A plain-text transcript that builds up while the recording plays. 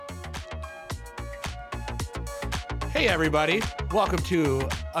Hey everybody, welcome to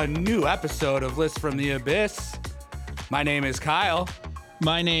a new episode of List from the Abyss. My name is Kyle.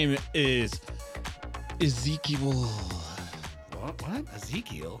 My name is Ezekiel. What?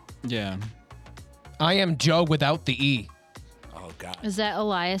 Ezekiel? Yeah. I am Joe without the E. Oh God. Is that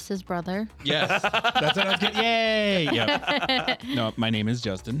Elias's brother? Yes. That's what I was getting. Yay. Yep. No, my name is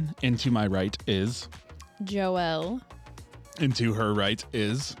Justin. And to my right is. Joelle. And to her right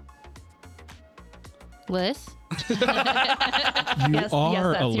is. Liz? You Yes, are that's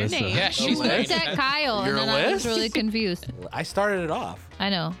your Alyssa. name. Yeah, she's Liz? Looked at Kyle, You're and then I Liz? was really confused. I started it off. I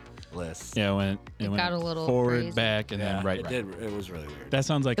know. List. Yeah, it went got a little forward, crazy. back, and then right. It did. It was really weird. That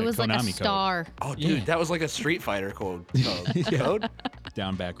sounds like It a was Konami like a star. Oh, dude, Yeah. that was like a Street Fighter code. Code. code.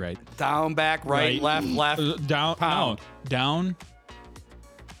 Down, back, right. Down, back, right, left. Down, Pound. no.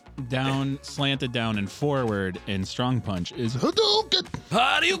 Down, slanted down, and forward, and strong punch is Hadouken.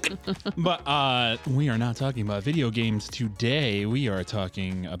 Hadouken. But we are not talking about video games today. We are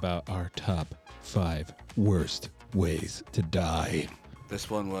talking about our top 5 worst ways to die. This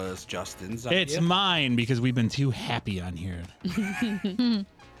one was Justin's idea. It's mine because we've been too happy on here.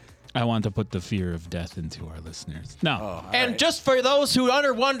 I want to put the fear of death into our listeners. No. Oh, all And right. just for those who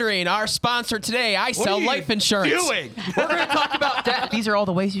are wondering, our sponsor today, I What sell are you life insurance. doing? We're going to talk about that. These are all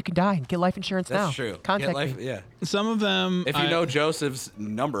the ways you can die and get life insurance now. That's true. Contact Get life, me. Yeah. Some of them. If you know Joseph's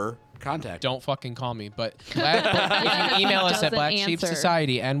number, contact. Don't fucking call me, but if you email us at Doesn't answer.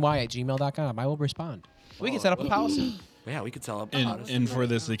 blacksheepsociety@gmail.com, I will respond. We can set up a policy. Yeah, we could sell up. And for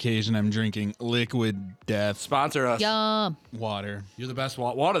this occasion, I'm drinking Liquid Death Sponsor us. Yum. water. You're the best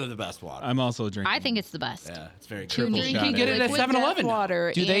water. One of the best water. I'm also drinking. I think it's the best. Yeah, it's very good. Triple You shot can it. get it at 7-Eleven now.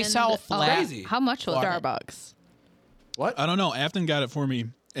 Water. Do they and sell flat? Crazy. How much was it? Starbucks? What? I don't know. Afton got it for me,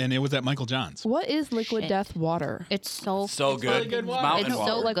 and it was at Michael John's. What is liquid Shit. death water? It's so So good. really good It's water. mountain It's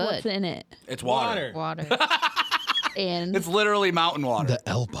water. so like good. what's in it? It's water. water. And It's literally mountain water. The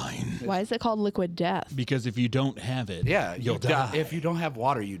Alpine. why is it called liquid death? Because if you don't have it, Yeah, you'll you die. If you don't have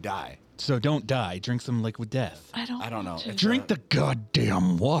water, you die. So don't die. Drink some Liquid Death. I I don't know. It's Drink the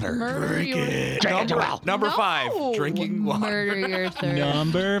goddamn water. Murder your number No. 5. Drinking water. Murder your third.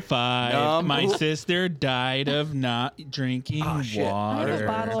 Number 5. Number- My sister died of not drinking Oh, shit. I have water. a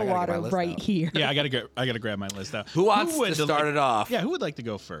bottle I of gotta get my water list right out. here. Yeah, I gotta grab my list out. Who wants would to start it off? Yeah, who would like to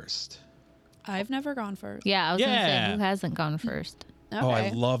go first? I've never gone first. Yeah, I was going to Yeah. say, who hasn't gone first? Okay. Oh, I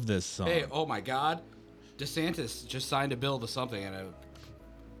love this song. Hey, oh my God. DeSantis just signed a bill to something, and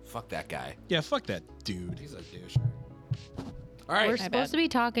fuck that guy. Yeah, fuck that dude. He's a douche. All right. We're supposed to be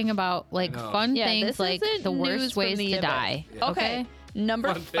talking about like know. fun Yeah, things this like isn't the news worst from ways the to abyss. die. Okay. Number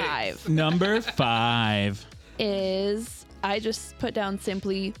Fun things. 5 Number 5. is I just put down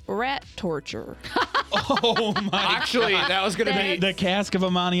simply rat torture. Oh my! Actually, that was gonna be. The cask of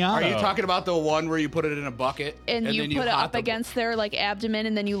Amontillado. Are you talking about the one where you put it in a bucket And you then put it hot up the- against their like abdomen,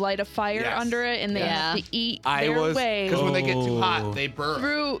 and then you light a fire Yes. under it, and they Yeah. have to eat I their was way because when they get too Oh. hot, they burn.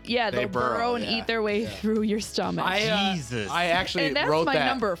 through. Yeah, They they'll burrow, burrow and yeah. eat their way Yeah. through your stomach. Jesus. I actually and that's wrote my that.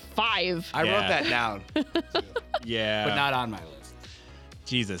 number 5. I Yeah. wrote that down, Yeah. but not on my list.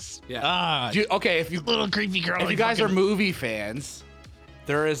 Jesus. Yeah. Ah. Okay, if you little creepy girl. if you guys are movie fans,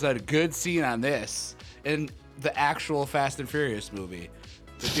 there is a good scene on this in the actual Fast and Furious movie.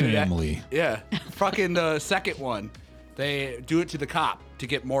 The dude that- Family. yeah, fucking the second one. They do it to the cop to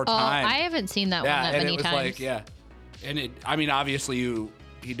get more Oh, time. I haven't seen that yeah, one that and many it was times. like and it. I mean, obviously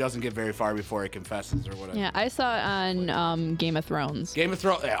he doesn't get very far before he confesses or whatever. Yeah, I saw it on Game of Thrones. Game of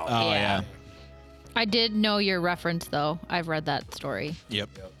Thrones. Oh Yeah. yeah. I did know your reference though. I've read that story. Yep.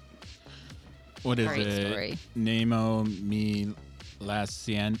 What is Great it? story. Nemo me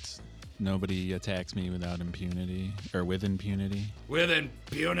lascient. Nobody attacks me without impunity or with impunity. With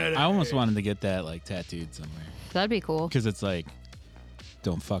impunity. I almost wanted to get that like tattooed somewhere That'd be cool. because it's like,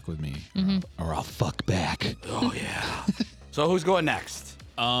 don't fuck with me or I'll fuck back. Oh yeah. So who's going next?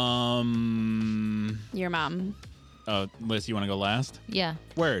 Your mom. Oh, Liz, you want to go last? Yeah.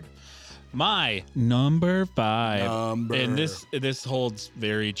 Word. My number 5. Number. And this holds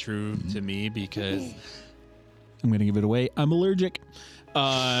very true to me because I'm going to give it away. I'm allergic.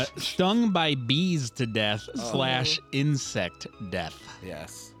 Stung by bees to death / insect death.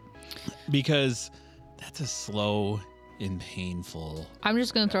 Yes. Because that's a slow and painful. I'm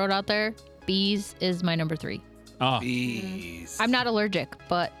just gonna throw it out there. Bees is my number 3. Oh, Bees. I'm not allergic,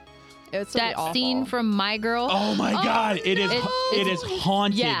 but It's that scene from My Girl. oh my God. It is it is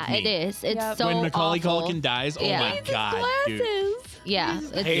haunted Yeah, me. it is. It's Yep. so When Macaulay awful. Culkin dies, oh Yeah. my God, dude. Yeah,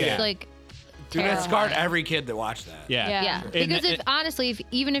 it's Hate it. like Dude, that scarred every kid that watched that. Yeah. Yeah, And- because and- honestly,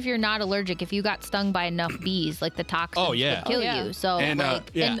 even if you're not allergic, if you got stung by enough bees, like the toxins Oh, yeah. would kill Oh, yeah. you. So And,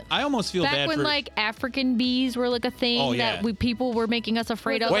 Yeah, I almost feel back bad when for like African bees were like a thing Oh, yeah. that people were making us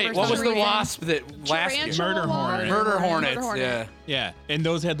afraid of. Wait, for what some was the reason. wasp that last year? Tarantula Murder wasp? hornet. Murder Hornet. hornets. Yeah. Yeah, and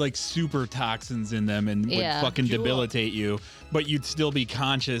those had like super toxins in them and Yeah. would fucking Jewel. debilitate you, but you'd still be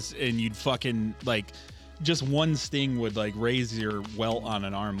conscious and you'd fucking like just one sting would like raise your welt on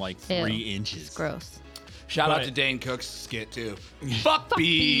an arm like 3 Ew. inches. Gross. Shout out But- to Dane Cook's skit too. Fuck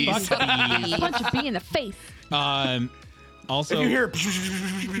bees. Fuck bees. Punch a bee in the face. Also, If you hear,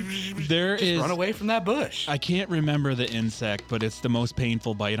 there is. run away from that bush. I can't remember the insect, but it's the most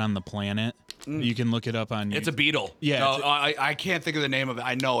painful bite on the planet. You can look it up on. It's a beetle. Yeah, No, it's I can't think of the name of it.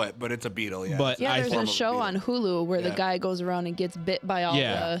 I know it, but it's a beetle. Yeah. But Yeah, I there's think- a show on Hulu where the Yeah. guy goes around and gets bit by all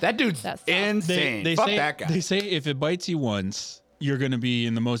Yeah. the. that dude's That stuff. insane. They Fuck say that guy. they say if it bites you once, you're gonna be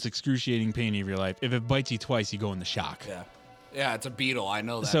in the most excruciating pain of your life. If it bites you twice, you go into shock. yeah. Yeah, it's a beetle. I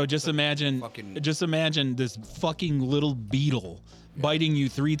know that. So just It's a imagine, fucking- this fucking little beetle biting you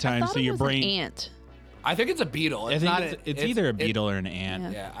 3 I times, thought so it your was brain. an ant. I think it's a beetle. I It's think not. it's either a beetle or an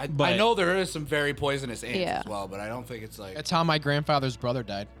ant. Yeah, I But- know there is some very poisonous ants Yeah. as well, but I don't think it's like That's how my grandfather's brother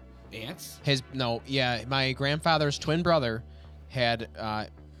died. ants. My grandfather's twin brother had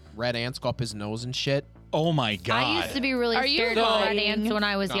red ants go up his nose and shit. Oh my god! I used to be really Are you scared of red lying? ants when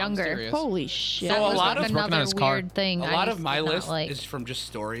I was No, I'm younger. serious. Holy shit. So That a was lot like of- Working on another his car. weird thing. A I lot used of my to not list like. is from just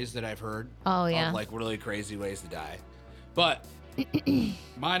stories that I've heard. Oh, yeah. Of like really crazy ways to die. But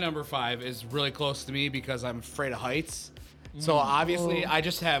my number 5 is really close to me because I'm afraid of heights. So obviously, I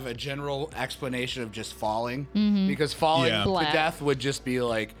just have a general explanation of just falling because falling Yeah. to Black. death would just be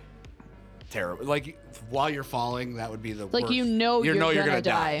like terrible. Like while you're falling, that would be the Like, worst. you know you're gonna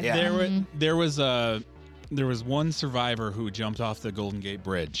die. Yeah. There was one survivor who jumped off the Golden Gate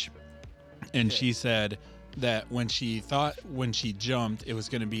Bridge, and she said that when she jumped, it was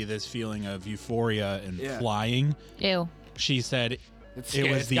going to be this feeling of euphoria and Yeah. flying. Ew. She said It's it scary.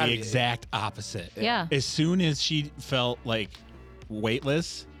 was It's the gotta be- exact opposite. Yeah. As soon as she felt like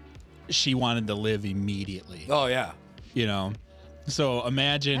weightless, she wanted to live immediately. Oh yeah, You know, so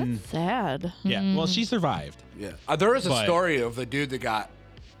imagine. That's sad. Yeah. Well, she survived. yeah. There is a But- story of the dude that got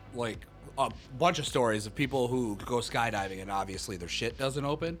like a bunch of stories of people who go skydiving and obviously their shit doesn't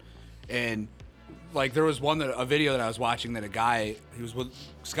open, and like there was a video that I was watching that a guy he was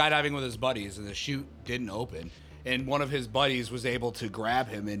skydiving with his buddies and the chute didn't open. And one of his buddies was able to grab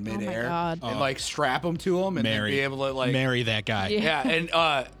him in midair God. and like strap him to him and then Marry. be able to like marry that guy. yeah and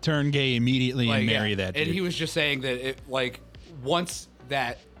Turn gay immediately like, and marry yeah. that dude. And he was just saying that it like once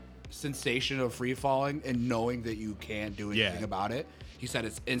that sensation of free falling and knowing that you can't do anything Yeah. about it, he said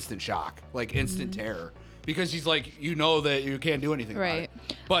it's instant shock, like instant terror. Because he's like, you know that you can't do anything Right.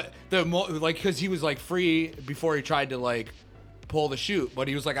 about it. But because he was like free before he tried to like pull the chute, but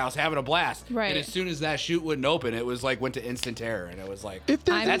he was like, I was having a blast. Right. And as soon as that chute wouldn't open, it was like went to instant terror, and it was like, If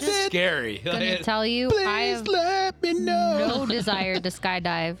there's I'm that's just scary. Gonna tell you, I please have let me know. no desire to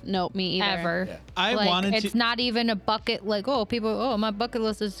skydive Nope, me either. ever. Yeah. I Like, wanted it's to. not even a bucket. Like, my bucket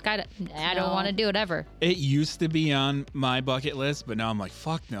list is skydive. I don't No. want to do it ever. It used to be on my bucket list, but now I'm like,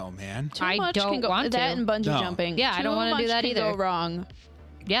 fuck no, man. Too I much don't can go, want that to. and bungee No. jumping. Yeah, I don't Too wanna do much that can either. Go wrong.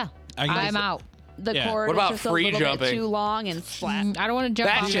 Yeah, I guess- I'm out. The Yeah. cord What about is just free a little jumping? bit too long and splat. I don't want to jump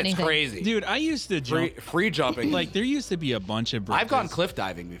That off shit's anything. crazy. Dude, I used to jump. Free jumping. Like there used to be a bunch of bridges. I've gone cliff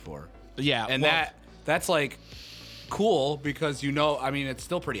diving before. Yeah, And well, that's like cool because I mean it's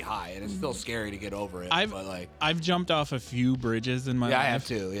still pretty high and it's still scary to get over it. But like I've jumped off a few bridges in my yeah, life. I have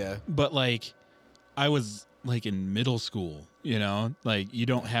too, yeah. But like, I was like in middle school. You know, like you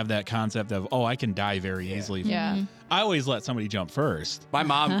don't have that concept of I can die very easily. Yeah. I always let somebody jump first. My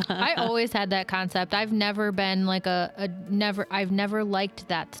mom I always had that concept. I've never been like I've never liked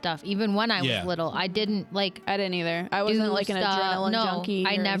that stuff. Even when I Yeah. was little, I didn't like I didn't either. I wasn't do like an stuff. adrenaline No, junkie.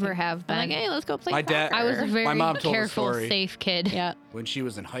 I or never anything. have I'm like, been. hey, let's go play My dad- soccer. I was a very My mom told a careful, story. safe kid. Yeah. when she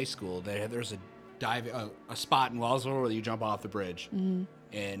was in high school, there's a spot in Wellsville where you jump off the bridge.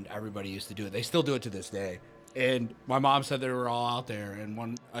 And everybody used to do it. They still do it to this day. And my mom said they were all out there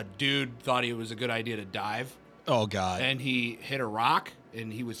and a dude thought it was a good idea to dive Oh God. and he hit a rock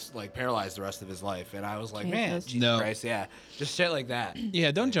and he was like paralyzed the rest of his life. And I was like, man, Jesus. Jesus No. Christ, yeah. Just shit like that.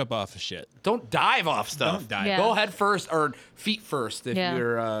 Yeah, don't jump off of shit. Don't dive off stuff. Don't dive. Yeah. Go head first or feet first if Yeah.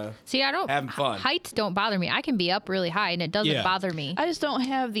 you're See, I don't Having fun. Heights don't bother me. I can be up really high and it doesn't Yeah. bother me. I just don't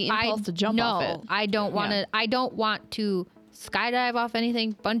have the impulse to jump off it. I don't want to. Yeah. I don't want to skydive off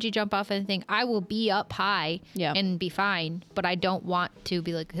anything, bungee jump off anything, I will be up high Yeah. and be fine. But I don't want to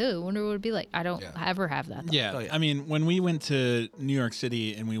be like, I wonder what it would be like. I don't ever have that. Though. Yeah. I mean, when we went to New York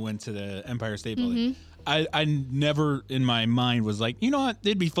City and we went to the Empire State Building, I never in my mind was like, you know what?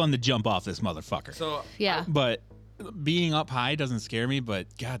 It'd be fun to jump off this motherfucker. So Yeah. But being up high doesn't scare me. But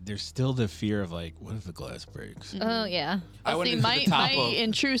God, there's still the fear of like, what if the glass breaks? Oh yeah. I went See, into my the top of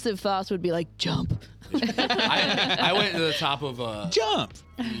intrusive thoughts would be like, jump. I went to the top of Jump.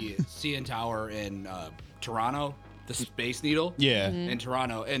 the CN Tower in Toronto, the Space Needle. Yeah. In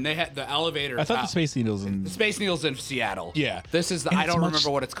Toronto, and they had the elevator. I thought the top- Space Needle's in. The Space Needle's in Seattle. Yeah. This is the. And I it's don't much-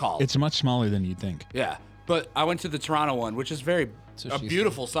 remember what it's called. It's much smaller than you'd think. Yeah, but I went to the Toronto one, which is very So a she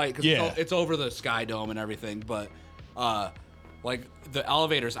beautiful site because Yeah. it's over the Sky Dome and everything. But like the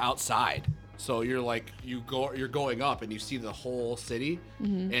elevator's outside, so you're like you're going up and you see the whole city.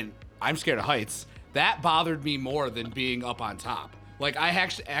 And I'm scared of heights. That bothered me more than being up on top. Like I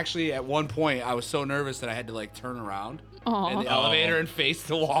actually at one point I was so nervous that I had to like turn around in the elevator and face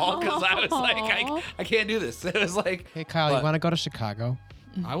the wall because I was like I can't do this. It was like Hey, Kyle, but you want to go to Chicago?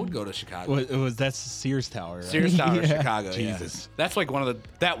 I would go to Chicago. That's Sears Tower. Right? Sears Tower, Yeah. Chicago. yeah. Jesus. That's like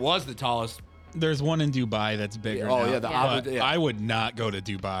that was the tallest. There's one in Dubai that's bigger. Oh, now, yeah, the but yeah. I would not go to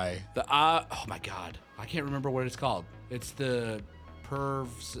Dubai. Oh my God, I can't remember what it's called. It's the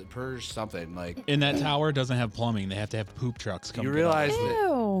Purge something like. In that tower doesn't have plumbing. They have to have poop trucks come. You to realize the- that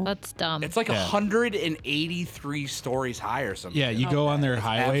Ew. That's dumb. it's like Yeah. 183 stories high or something. Yeah, you go on their That's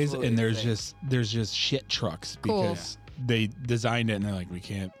highways absolutely and there's insane. just shit trucks Cool. because they designed it and they're like, we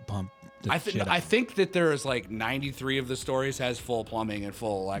can't pump the shit I up. think that there is like 93 of the stories has full plumbing and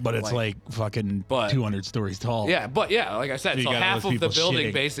full electric. But it's like fucking But- 200 stories tall. Yeah, but yeah, like I said, So you so got half those of the people building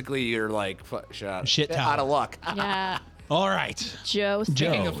shitting. basically you're like Shit out tower. of luck. Yeah. All right. Joe.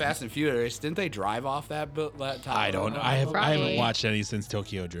 Speaking Joe. of Fast and Furious, didn't they drive off that tower? I don't know. No. I haven't Right. watched any since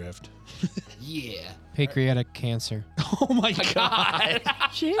Tokyo Drift. Yeah. Pancreatic cancer. Oh my god.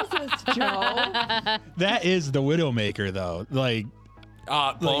 Jesus, Joe. That is the Widowmaker though. Like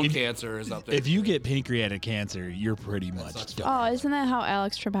Bone if- cancer is up there. if you get pancreatic cancer, you're pretty much sucks. done. Oh, isn't that how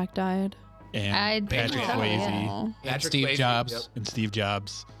Alex Trebek died? And I think Patrick so, Swayze yeah. Oh, And Patrick Steve Swayze, Jobs. yep. and Steve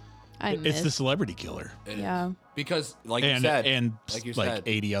Jobs. I It's missed. the celebrity killer. It is. Yeah. Because like And you said, and like you like said,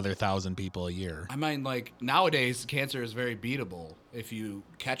 80 other thousand people a year. I mean, like nowadays, cancer is very beatable if you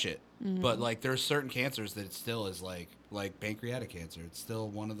catch it. But like, there's certain cancers that it still is like pancreatic cancer. It's still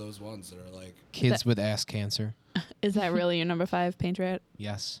one of those ones that are like, Kids with ass cancer. Is that really your number 5 Patriot?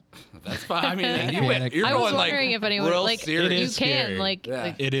 Yes. that's fine. I mean, Pancreatic you're I going was like wondering if anyone real like serious. It you is can scary. like, Yeah.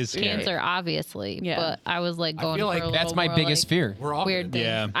 like It is scary. cancer obviously, Yeah. but I was like I going feel for like a That's little my more, biggest like, fear. We're all weird gonna, things.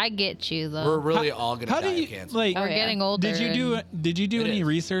 Yeah. I get you though. We're really all gonna How die do you of cancer. like? We're yeah. getting older. Did you do and- Did you do It any is.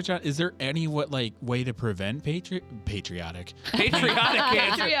 research on? Is there any way to prevent patriotic? patriotic cancer?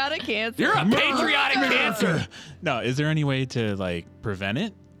 Patriotic cancer. You're a patriotic cancer. No, is there any way to like prevent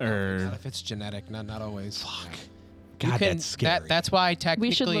it or? If it's genetic, not always. Fuck. You God, can- that's scary. That's why technically.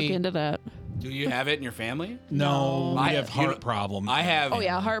 We should look into that. Do you have it in your family? no, I we have have- heart problems. I have. Oh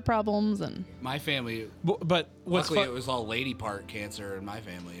yeah, heart problems and My family. But what's Luckily, fu- it was all lady part cancer in my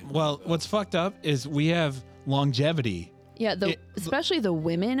family. well, what's fucked up is we have longevity. yeah, especially the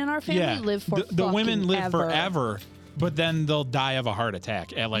women in our family live for the women fucking live ever. forever, but then they'll die of a heart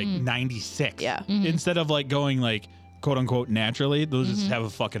attack at like 96. Yeah. Instead of like going like quote unquote naturally, they'll just have a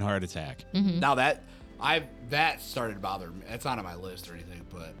fucking heart attack. Now that that started bothering me. It's not on my list or anything,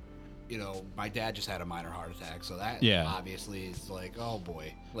 but you know, my dad just had a minor heart attack, so that Yeah. obviously is like, oh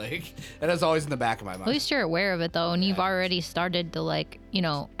boy, like that is always in the back of my mind. At least you're aware of it though, and you've already started to like,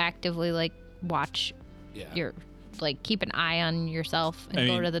 actively like watch yeah. your like keep an eye on yourself and I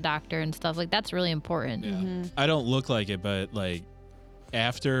go mean- to the doctor and stuff. Like that's really important. Yeah. I don't look like it, but like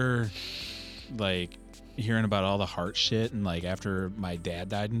after like hearing about all the heart shit and like after my dad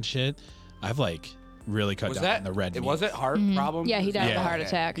died and shit, I've like really cut Was down that on the red it? meat. Was it heart problem? Yeah, he died of Yeah. a heart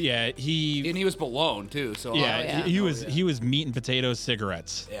attack. Yeah, And he was alone too. So yeah, yeah. he was he was meat and potatoes,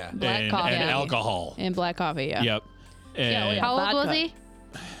 cigarettes, Yeah. Black and, coffee. and alcohol. And black coffee, yeah. Yep. And yeah. How old was Vodka. he?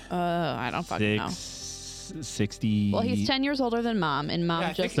 I don't fucking know. 60. Well, he's 10 years older than mom, and mom Yeah,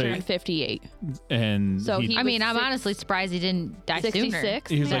 I just think- turned 58. and So he I mean, I'm six- honestly surprised he didn't die sooner.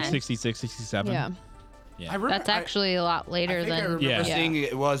 66. he was like then. 66, 67. Yeah. I remember, That's actually a lot I later think I than. remember Yeah. seeing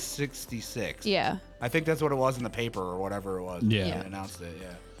it was 66. Yeah. I think that's what it was in the paper or whatever it was. Yeah. They Yeah. announced it. Yeah.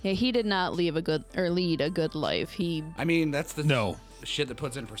 Yeah, he did not lead a good life. He I mean, that's the No. shit that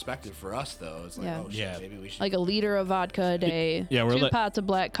puts it in perspective for us, though. It's like, Yeah. oh shit, Yeah. maybe we should. like a liter of vodka a day, Yeah, we're 2 li- pots of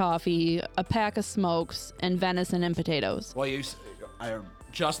black coffee, a pack of smokes, and venison and potatoes. Well,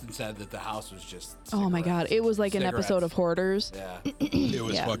 Justin said that the house was just. Oh my god, it was like an episode of Hoarders. Yeah. It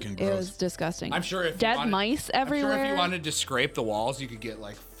was Yeah, fucking It gross. was disgusting. I'm sure if you dead wanted- mice I'm everywhere. sure if you wanted to scrape the walls, you could get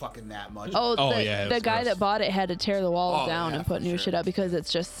like fucking that much. Oh, Oh, the, yeah, it the was guy gross. that bought it had to tear the walls Oh, down yeah, and put for new sure. shit up because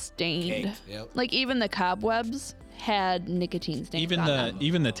it's just stained. Caked, yep. Like even the cobwebs had nicotine stains Even on the them.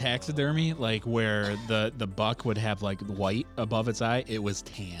 even the taxidermy, like where the buck would have like white above its eye, it was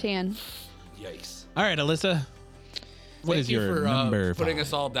tan. Tan. Yikes. All right, Alyssa, what Thank is you your for, number? putting 5?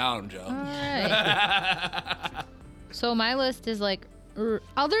 us all down, Joe. All right. So my list is like,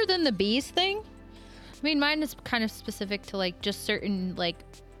 other than the bees thing, I mean, mine is kind of specific to like just certain like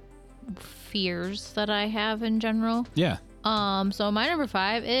fears that I have in general. Yeah. So my number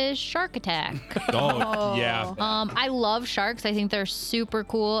 5 is Shark Attack. Oh, yeah. I love sharks. I think they're super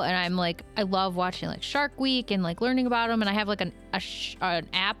cool, and I love watching like Shark Week and like learning about them. And I have like an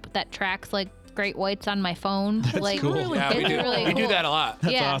app that tracks like great whites on my phone. Like, cool. Yeah, we it's do. really We do cool. that a lot.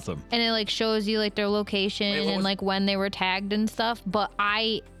 That's yeah. awesome. And it like shows you like their location Wait, what and was- like when they were tagged and stuff. But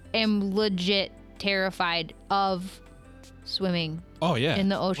I am legit terrified of swimming Oh yeah. in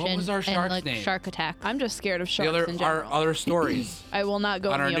the ocean was our and shark's like name? Shark Attack. I'm just scared of The sharks other, in our general. other stories I will not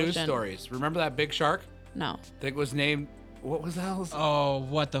go on in our the news ocean. stories. Remember that big shark? No. I think it was named. What was the hell? Oh,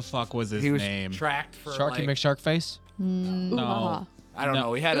 what the fuck was his He was name? tracked for Sharky like, McSharkface. No. I don't No. know.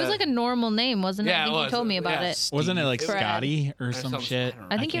 We had It was like a normal name, wasn't it? Yeah, I it think you was. told me about Yeah. it. Wasn't it like It was- Scotty or Or some some- shit? I don't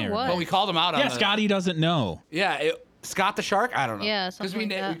know. I think it can't was. remember. But we called him out on Yeah, the, Scotty doesn't know. Yeah, Scott the shark. I don't know. Yeah, because something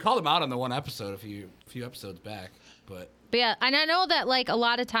like that. we called him out on the one episode a few episodes back. But Yeah, and I know that like a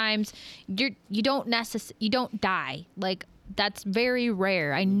lot of times you don't die. Like that's very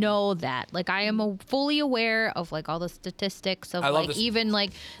rare. I know that. Like I am fully aware of like all the statistics of I love like this- even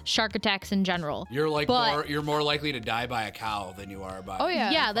like shark attacks in general. you're like But- you're more likely to die by a cow than you are by. Oh,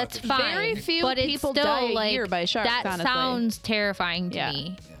 yeah. Yeah, that's fucking fine. Very few but it's people still, die a like, year by sharks, That honestly. sounds terrifying to Yeah.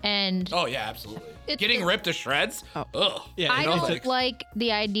 me. And Oh yeah, absolutely. It's Getting the- ripped to shreds. Oh. Ugh. Yeah, I it's don't like- like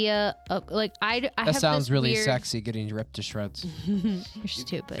the idea of like I That have sounds this really weird, sexy, getting ripped to shreds. You're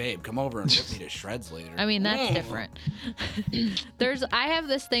stupid. Babe, come over and rip me to shreds later. I mean, that's different. I have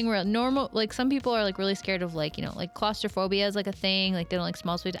this thing where like some people are like really scared of like, like claustrophobia is like a thing. Like they don't like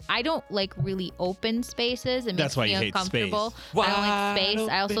small spaces. I don't like really open spaces. It That's makes why me you hate uncomfortable. space. I don't like Wide space.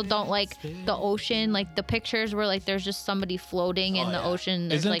 I also don't open like the ocean. Like the pictures where like there's just somebody floating in Oh, the yeah. ocean.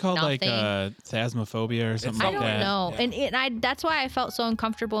 There's Isn't it like called nothing. like phasmophobia or something I like don't that? know, Yeah. and that's why I felt so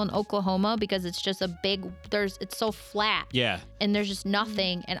uncomfortable in Oklahoma because it's just a big. It's so flat, Yeah. and there's just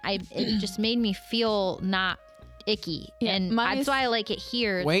nothing, and it just made me feel not icky, Yeah, and mine that's is- why I like it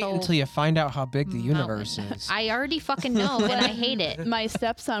here. It's Wait so until you find out how big the universe mountain. is. I already fucking know, and I hate it. My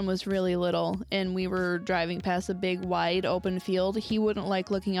stepson was really little, and we were driving past a big, wide open field. He wouldn't like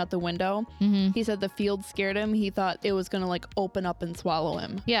looking out the window. Mm-hmm. He said the field scared him. He thought it was gonna like open up and swallow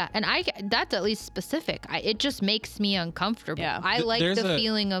him. Yeah, and that's at least specific. It just makes me uncomfortable. Yeah. I like There's the a-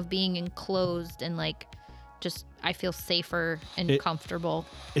 feeling of being enclosed and like just I feel safer and comfortable.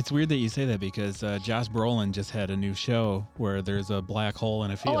 It's weird that you say that because Josh Brolin just had a new show where there's a black hole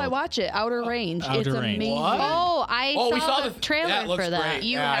in a field. Oh, I watch it. Outer Range. Outer it's Range. amazing. What? Oh, we saw the trailer that looks for that. great.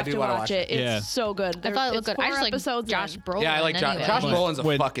 You Yeah, I have do to wanna watch it. It's Yeah. so good. I thought it looked good. I just like episodes Josh in. Brolin. Yeah, I like Josh. anyway. Josh But Brolin's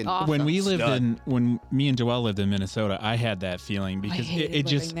a fucking. Awesome. when we lived stud. when me and Joelle lived in Minnesota, I had that feeling because hated it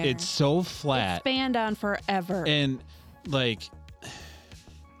just living there. it's so flat Expand on forever. and like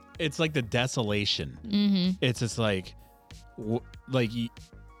it's like the desolation. Mm-hmm. It's just like like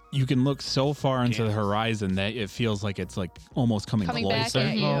you can look so far into the horizon that it feels like it's like almost coming Coming back closer,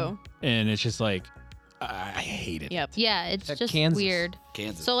 at you. and it's just like I hate it. Yep. Yeah, it's At just Kansas. weird.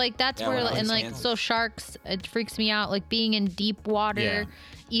 Kansas. So like that's Yeah, where when I was and in like Kansas. so sharks it freaks me out like being in deep water Yeah.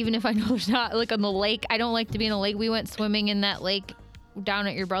 even if I know there's not like on the lake. I don't like to be in a lake. We went swimming in that lake down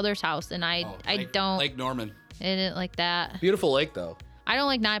at your brother's house and I don't Lake Norman. I didn't like that. Beautiful lake though. I don't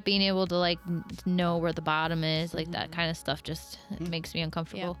like not being able to like know where the bottom is. Like that kind of stuff just it makes me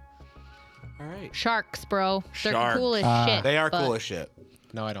uncomfortable. All right. Sharks, bro. They're Sharks. cool as shit. They are but cool as shit.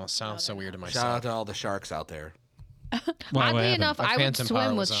 No, I don't sound so weird to Shout out myself. to all the sharks out there. Why, what Oddly happened? enough, My I would Phantom swim Power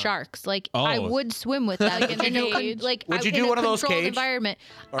with was on. sharks. Like I Oh. would swim with them in a cage? like Would you in do a one of those controlled cage? environment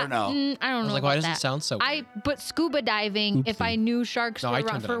Or no? I don't know. like, why about does it that. sound so weird? But scuba diving, if I knew sharks No, were I around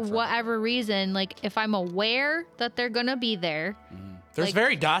turned it for on for whatever reason, like if I'm aware that they're gonna be there, There's like,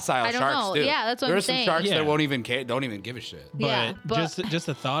 very docile I don't sharks know. too. Yeah, that's what I'm There's some saying. sharks Yeah. that won't even don't even give a shit. But, Yeah, but- just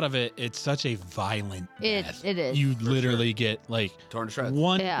the thought of it, it's such a violent death. it is. You literally get like Torn to shreds.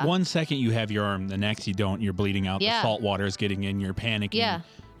 Yeah. 1 second you have your arm, the next you don't. You're bleeding out. Yeah. The salt water is getting in. You're panicking. Yeah.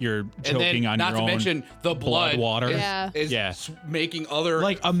 you're And choking then, on not your to own mention the blood water. is, Yeah. is Yeah. making other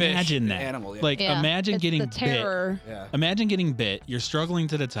Like fish imagine and that. animal. Yeah. Like Yeah. imagine It's getting the bit. terror. yeah. Imagine getting bit. You're struggling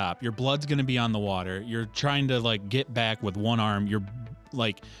to the top. Your blood's gonna be on the water. You're trying to like get back with one arm. You're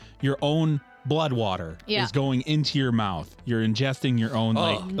like your own blood water Yeah. is going into your mouth. You're ingesting your own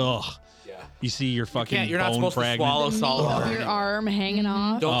like ugh. Yeah. You see your fucking You're not bone supposed fragment. to swallow The salt meat water. of your arm hanging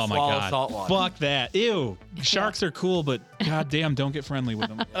off. Don't Oh my swallow god! salt water. Fuck that! Ew. Sharks are cool, but goddamn, don't get friendly with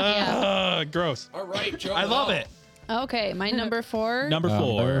them. Gross. All right, Joe. I love it. Okay, my number 4 Number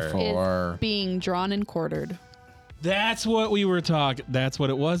 4. is being drawn and quartered. That's what we were talking. That's what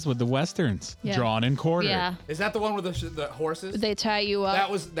it was with the westerns, Yeah. drawn and quartered. Yeah. Is that the one with the horses? They tie you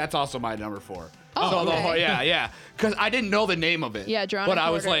up. That's also my number 4. Oh, so okay. yeah. Because I didn't know the name of it. Yeah, drawn But and I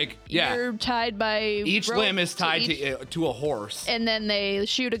was quartered. like, yeah. You're tied by Each rope limb is tied each- to a horse. and then they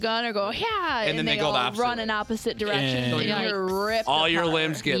shoot a gun or go, yeah, And then they go all the opposite run way. in opposite directions, And- and you're ripped. All your apart.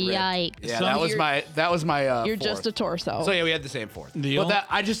 limbs get ripped. Yikes. Yeah, Some- that was my. You're fourth. just a torso. So yeah, we had the same 4th. The But ol- that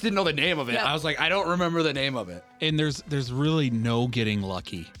I just didn't know the name of it. Yeah. I was like, I don't remember the name of it. And there's really no getting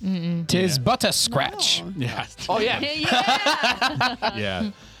lucky. Tis but a scratch. Oh. Yeah. Oh yeah, yeah.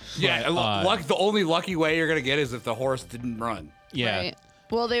 Yeah. yeah. But, The only lucky way you're gonna get is if the horse didn't run. Yeah. Right.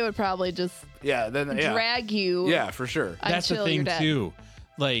 Well, they would probably just Yeah, then yeah, drag you. yeah, for sure. That's the until thing you're dead. too.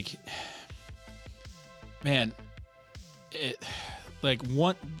 Like, man, it like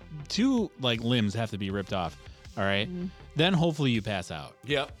two like limbs have to be ripped off. All right? Mm-hmm. Then hopefully you pass out.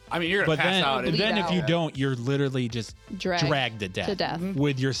 Yep. I mean, you're gonna But pass then, out. Bleed then if you out. don't, you're literally just dragged to death, to death.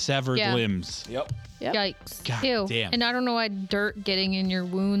 with your severed Yeah. limbs. Yep. Yep. Yikes. God Ew. damn. And I don't know why dirt getting in your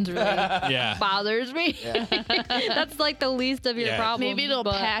wounds really Yeah. bothers me. That's like the least of your Yeah. problems. Maybe it'll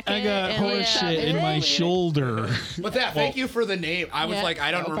but- pack it. I got and horse yeah. shit in my shoulder. But thank you for the name. I was Yeah, like,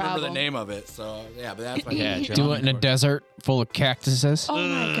 I don't no remember problem. the name of it. So yeah, but that's my Yeah, name. John Do it in a Gordon. desert full of cactuses. Oh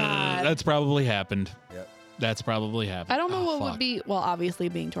my god. That's probably happened. Yep. That's probably happened. I don't know Oh, what fuck. would be. Well, obviously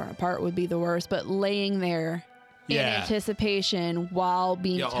being torn apart would be the worst, but laying there in Yeah. anticipation while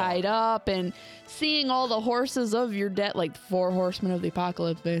being Yeah, oh. tied up and seeing all the horses of your death, like 4 horsemen of the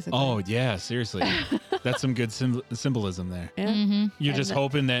apocalypse, basically. Oh yeah, seriously. That's some good symbolism there. yeah. Mm-hmm. You're And just the-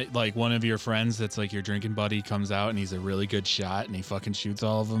 hoping that like one of your friends that's like your drinking buddy comes out and he's a really good shot and he fucking shoots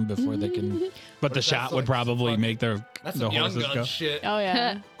all of them before they can. But the if shot that's, would like, probably fucking- make the That's the some young horses gun go. shit. Oh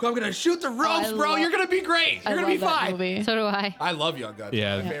yeah. I'm gonna shoot the ropes, I bro. love- You're gonna be great. I You're love gonna be that fine. movie. So do I. I love Young Guns.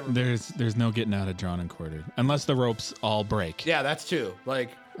 Yeah, My favorite. there's no getting out of drawn and quartered unless the ropes all break. Yeah, that's too. Like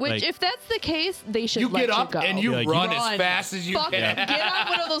Which, Like- if that's the case, they should you let get up you go. and you Like, run Run. as fast as you Fuck can. it. Get on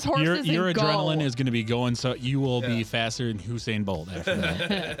one of those horses Your and adrenaline go. is going to be going, so you will be Yeah. faster than Usain Bolt after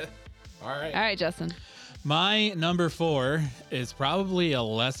that. All right. All right, Justin. My number 4 is probably a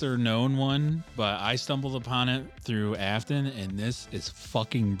lesser known one, but I stumbled upon it through Afton, and this is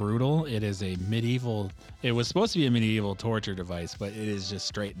fucking brutal. It is a medieval, it was supposed to be a medieval torture device, but it is just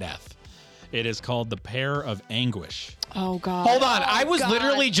straight death. It is called the Pear of Anguish. Oh God. Hold on. Oh, I was God.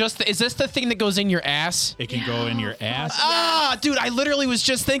 literally just. Is this the thing that goes in your ass? It can go in your ass. Ah, dude, I literally was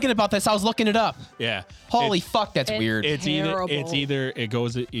just thinking about this. I was looking it up. Yeah. Holy It's- fuck, that's It's- weird. It Terrible.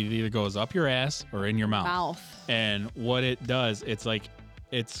 either goes up your ass or in your mouth. Mouth. And what it does,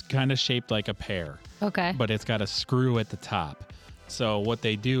 it's kind of shaped like a pear, Okay. but it's got a screw at the top. So what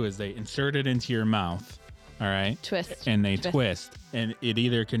they do is they insert it into your mouth, all right? Twist. And they twist, and it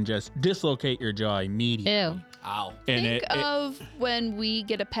either can just dislocate your jaw immediately. Ew. Ow. And Think of when we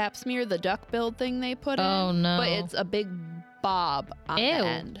get a pap smear, the duck build thing they put in. Oh, no. But it's a big bob on Ew. the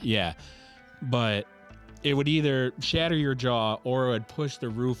end. yeah, but it would either shatter your jaw or it would push the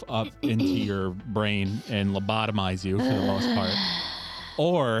roof up into your brain and lobotomize you for the most part,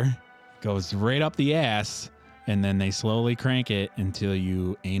 or goes right up the ass, and then they slowly crank it until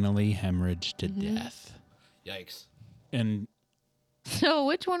you anally hemorrhage to death. Yikes. And So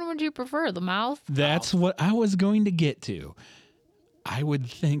which one would you prefer? The mouth? that's what I was going to get to. I would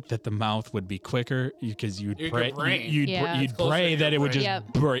think that the mouth would be quicker because you'd Your pray, brain. Yeah. you'd It's closer pray to that your it would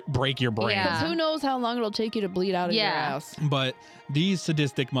just brain. break your brain. Yeah. 'Cause who knows how long it'll take you to bleed out of your Yeah. ass. But these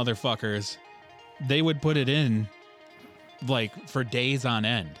sadistic motherfuckers, they would put it in like for days on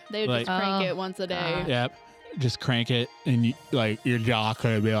end. They would like, just crank Oh, it once a day. God. yep, just crank it, and you, like your jaw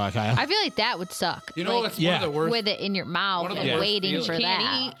could be like, I feel like that would suck. You know Like, what's Yeah. one of the worst? with it in your mouth One of the and worst waiting feelings. for You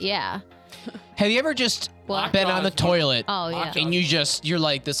can't that. Yeah. Have you ever just What? been on the toilet Oh yeah. Lockjaw. and you're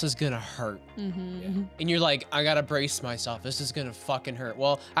like, this is gonna hurt? Mm-hmm. And you're like, I gotta brace myself. This is gonna fucking hurt.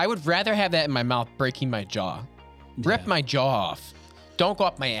 Well, I would rather have that in my mouth breaking my jaw. Rip Yeah. my jaw off. Don't go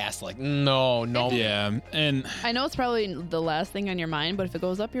up my ass like, no. yeah, and I know it's probably the last thing on your mind, but if it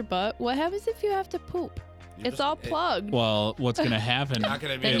goes up your butt, what happens if you have to poop? It's all plugged. Well, what's gonna happen? Not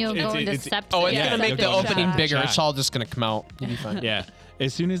gonna be. Then you'll go into it's- septic. Oh, it's Yeah, gonna make you'll the go into opening shot. bigger. Shot. It's all just gonna come out. You'll be fine. Yeah.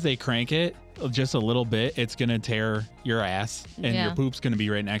 As soon as they crank it just a little bit, it's gonna tear your ass, and Yeah. your poop's gonna be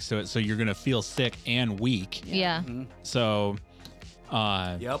right next to it. So you're gonna feel sick and weak. Yeah. So,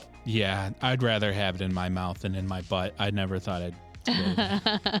 Yep. yeah, I'd rather have it in my mouth than in my butt. I never thought I'd.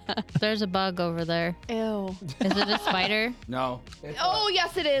 really- There's a bug over there. Ew. Is it a spider? No. Oh,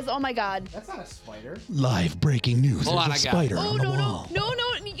 yes, it is. Oh, my God. That's not a spider. Live breaking news. Hold There's on, a I got it. spider Oh, on the no, no. wall. No,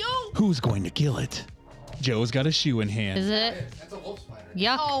 no, yo. Who's going to kill it? Joe's got a shoe in hand. Is it? That's a wolf spider.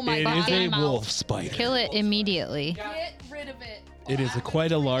 Yuck. Oh, my It God. is a Get him out. wolf spider. Kill it immediately. Get rid of it. It is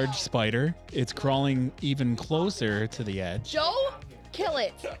quite a large spider. It's crawling even closer to the edge. Joe, kill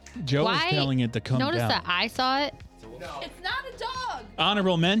it. Joe Why? is telling it to come Notice down. that I saw it. It's not a dog.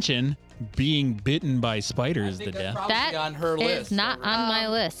 Honorable mention: being bitten by spiders to death. Probably on her That list. is not on my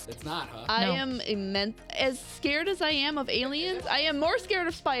list. It's not, huh? I No. am immense. As scared as I am of aliens, I am more scared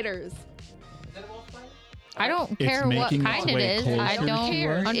of spiders. I don't It's care what making its kind it way is. closer I to don't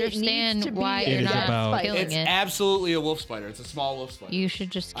her. It needs understand to be why a you're It is not about- killing It's it. absolutely a wolf spider. It's a small wolf spider. You should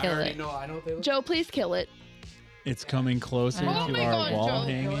just kill I already it. know. I know what they look. Joe, please kill it. It's coming closer Oh to my our God, wall Joe.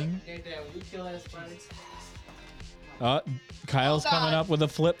 hanging. Kyle's Oh, coming God. up with a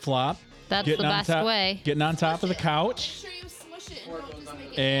flip flop. That's the best way. Getting on top of the couch. Sure you smush it and don't just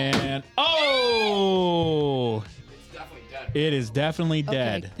make it. And oh, It's definitely dead. it is definitely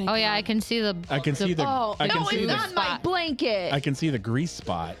dead. Thank Oh yeah, I God. can see the. I can see the. Oh, I can no, see it's the. on my spot. blanket. I can see the grease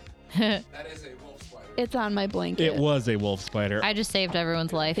spot. That is a wolf spider. It's on my blanket. It was a wolf spider. I just saved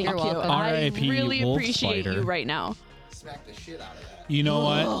everyone's life. Thank You're you. welcome. I R.I.P. really wolf appreciate spider. you right now. Smack the shit out of that. You know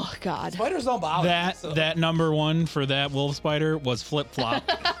what? Oh God. Spiders don't bother me, That so- that number one for that wolf spider was flip flop.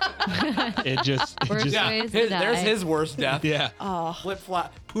 it just Worst just Yeah, ways to there's die. his worst death. yeah. Oh, Flip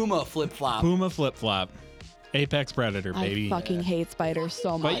flop. Puma flip flop. Puma flip flop. Apex predator, I baby. fucking hate spiders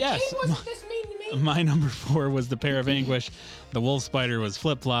so much. But yes, my number 4 was the pair of anguish. The wolf spider was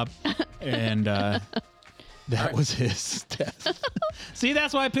flip flop, and that was his death. See,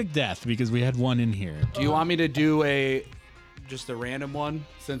 that's why I picked death, because we had one in here. Do you want me to do just a random one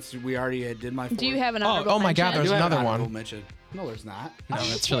since we already did my? Do you four? have an honorable oh my God, I mention? do there's have an another honorable one. mention. No, there's not. No,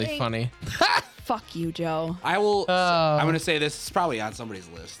 that's really kidding? funny. Fuck you, Joe. I will. Oh. I'm gonna say this is probably on somebody's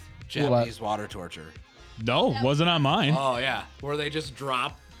list. Japanese water torture. No, wasn't on mine. Oh yeah, where they just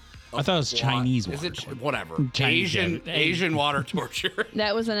drop. I thought it was Chinese Is water. it whatever? Chinese, Asian yeah. Asian water torture.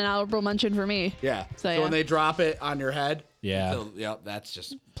 That was an honorable mention for me. Yeah. So, So yeah. when they drop it on your head. Yeah. So, yep. That's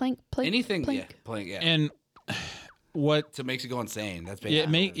just Plank, plank, anything. plank. Yeah. Playing. Yeah. And what So it makes you go insane. That's big.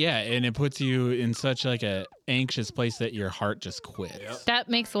 and it puts you in such like a anxious place that your heart just quits. Yep. That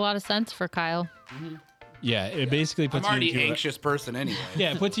makes a lot of sense for Kyle. Yeah, it basically I'm puts already you into anxious person anyway.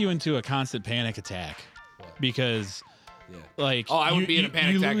 yeah, it puts you into a constant panic attack because Yeah. like Oh, I would be in a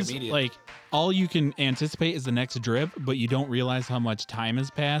panic attack lose, immediately. Like all you can anticipate is the next drip, but you don't realize how much time has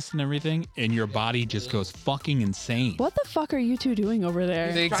passed and everything, and your body just goes fucking insane. What the fuck are you two doing over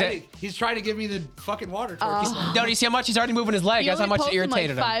there? He's trying to give me the fucking water torture. No, do you see how much he's already moving his leg? He That's how only much poked it him, like,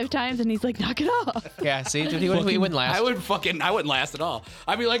 irritated him. 5 times, and he's like, knock it off. Yeah, see, dude, he wouldn't last. I wouldn't last at all.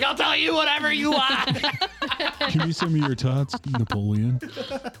 I'd be like, I'll tell you whatever you want. Can you send me your tots, Napoleon?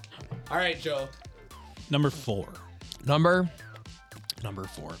 All right, Joe. Number 4. Number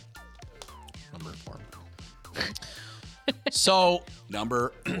 4. So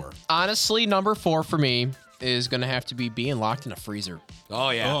Number 4. honestly, number 4 for me is gonna have to be being locked in a freezer. Oh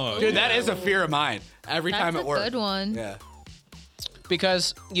yeah, Oh, dude, yeah. that is a fear of mine. Every time That's at a work. good one. Yeah.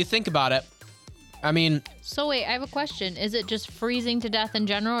 Because you think about it, I mean, So wait, I have a question. Is it just freezing to death in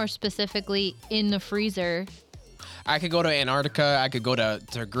general, or specifically in the freezer? I could go to Antarctica, I could go to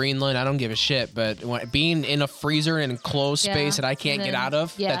Greenland, I don't give a shit, but being in a freezer in enclosed Yeah, space that I can't get then- out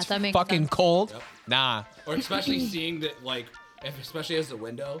of, yeah, that's that makes fucking sense. cold, nah. Or especially seeing that, like, especially as the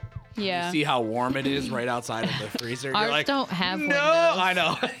window. Yeah. You see how warm it is right outside of the freezer. Ours You're like, don't have no, windows. I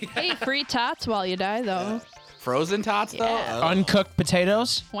know. Hey, free tots while you die, though. Frozen tots though. Yeah. Oh. Uncooked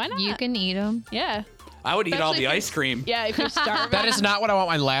potatoes? Why not? You can eat them. Yeah. I would eat all Especially the if ice cream. Yeah, if you're starving. That is not what I want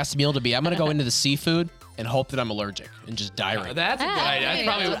my last meal to be. I'm gonna go into the seafood and hope that I'm allergic and just die right. That's a good idea. That's hey,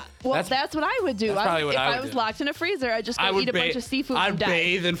 probably Well, that's what I would do. that's probably what if I would I was do. locked in a freezer, I'd just go I would eat a bunch of seafood I'd and die.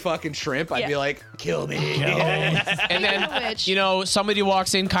 bathe in fucking shrimp. I'd Yeah. be like, kill me. And then, Which- you know, somebody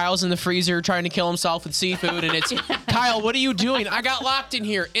walks in, Kyle's in the freezer trying to kill himself with seafood, and it's, Kyle, what are you doing? I got locked in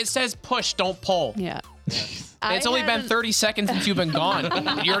here. It says push, don't pull. Yeah. It's only been 30 seconds since you've been gone.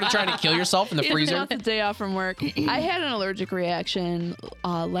 You're already trying to kill yourself in the freezer. It's a day off from work. I had an allergic reaction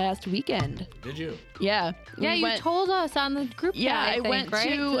last weekend. Did you? Yeah. Yeah, We you went- told us on the group chat. Yeah, I think, went right?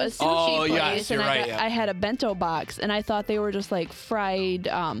 to a sushi Oh, place yes, you're and right, yeah. I had a bento box and I thought they were just like fried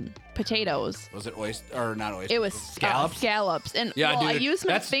potatoes. Was it oyster or not oyster? It was scallops. Scallops. And Yeah, well, I dude, used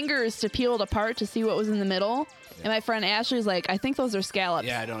my that's- fingers to peel it apart to see what was in the middle. And my friend Ashley's like, I think those are scallops.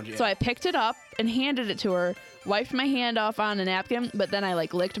 Yeah, I don't. Yeah. So I picked it up and handed it to her, wiped my hand off on a napkin, but then I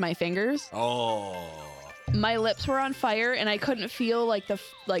like licked my fingers. Oh. My lips were on fire and I couldn't feel like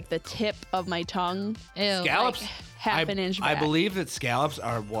the tip of my tongue. Ew. Scallops. Half an inch I back. believe that scallops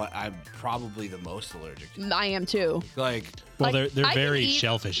are what I'm probably the most allergic to. I am too. Like Well, Like, they're I can very eat-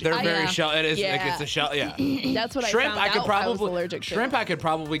 shellfishy. they're I- very yeah. shell. It is. Like, Yeah. it's a shell. Yeah. That's what Shrimp, I found could out probably I was allergic to. shrimp. I could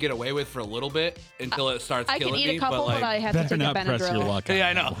probably get away with for a little bit until it starts I killing can eat me. a couple, but but I like, have to Better take a not press your Benadryl. luck. on yeah,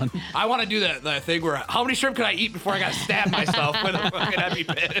 I that know. one. I want to do that thing where how many shrimp can I eat before I got to stab myself with a fucking heavy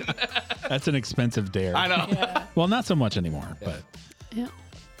pin? That's an expensive dare. I know. Yeah. Well, not so much anymore, but Yeah.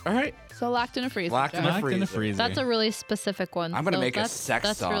 All right. So locked in a freezer. Locked in a locked in a freezer. freezer. That's a really specific one. I'm gonna so make a that's, sex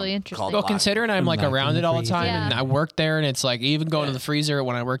That's song really interesting. called Well, considering I'm like Locked in around the it all the freezer. time, Yeah. and I work there, and it's like even going to the freezer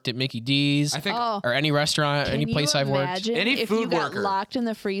when I worked at Mickey D's I think Oh. or any restaurant, Can any you place I've worked. imagine Any if food you got worker locked in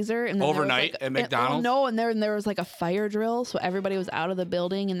the freezer and then there was, overnight like, at McDonald's? no, and there was like a fire drill, so everybody was out of the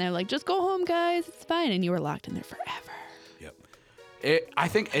building, and they're like, "Just go home, guys. It's fine." And you were locked in there forever. Yep. I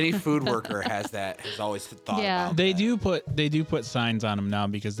think any food worker has always thought Yeah. about They that. do put signs on them now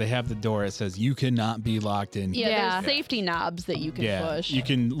because they have the door that says you cannot be locked in. Yeah, Yeah. there's safety knobs that you can push. you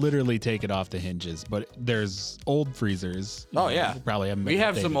can literally take it off the hinges, but there's old freezers. Oh, You yeah. probably haven't. We been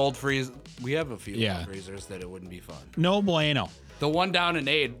have some updated. old freeze. We have a few Yeah. old freezers that it wouldn't be fun. No bueno. The one down in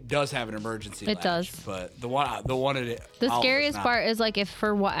Aid does have an emergency. It latch, does. but the one at The Oliver's scariest not. part is like if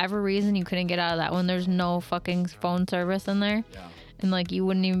for whatever reason you couldn't get out of that one, there's no fucking phone service in there, Yeah. and like you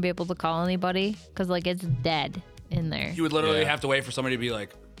wouldn't even be able to call anybody because like it's dead in there. You would literally Yeah. have to wait for somebody to be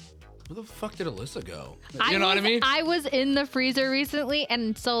like, "Where the fuck did Alyssa go?" You I know what I was- mean? I was in the freezer recently,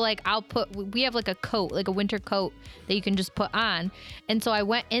 and so like we have like a coat, like a winter coat that you can just put on, and so I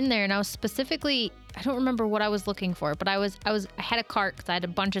went in there and I was specifically, I don't remember what I was looking for, but I had a cart because I had a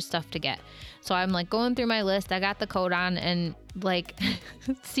bunch of stuff to get, so I'm like going through my list. I got the coat on, and like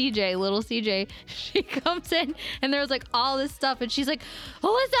little CJ, she comes in and there was like all this stuff, and she's like,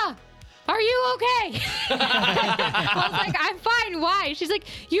 "Alyssa, are you okay?" I was like, "I'm fine. Why?" She's like,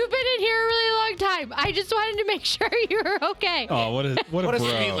 "You've been in here a really long time. I just wanted to make sure you were okay." Oh, what a what a bro.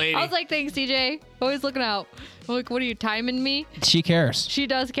 sweet lady. I was like, "Thanks, CJ. Always looking out." I'm like, "What are you timing me?" She cares. She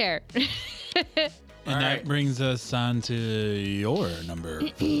does care. And All that right. brings us on to your number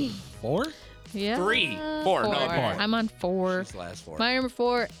 4. Yeah. 3, 4, no, 4. I'm on 4. This last 4. My number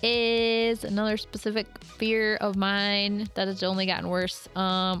 4 is another specific fear of mine that has only gotten worse.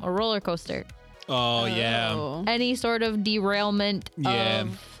 A roller coaster. Oh yeah. Oh. Any sort of derailment Yeah.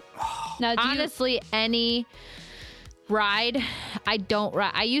 of Now, do you, honestly any ride. I don't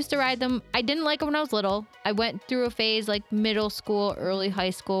ride. I used to ride them. I didn't like them when I was little. I went through a phase like middle school, early high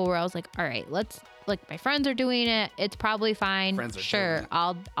school where I was like, all right, let's, like, my friends are doing it. It's probably fine. Friends are doing Sure, it.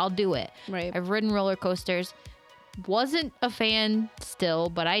 I'll do it. right? I've ridden roller coasters. Wasn't a fan still,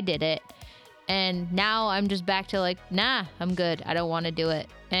 but I did it. And now I'm just back to like, nah, I'm good. I don't want to do it.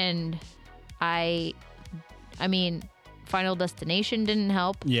 And I mean, Final Destination didn't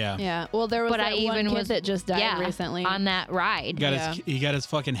help. Yeah. Yeah. Well, there was But that I one even kid was that just died recently. on that ride. He got his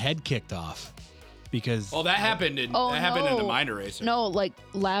fucking head kicked off because Well, that happened in Oh, that happened in the no. Mind Eraser. No, like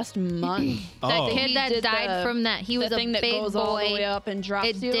last month. That Oh. kid He that did died the- from that, he was the thing a that big goes boy. all the way up and drops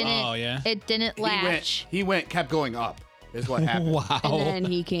It you. didn't. Oh, yeah? It didn't latch. He kept going up. Is what happened. wow. And then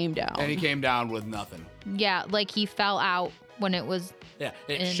he came down. And he came down with nothing. Yeah, like he fell out when it was. Yeah,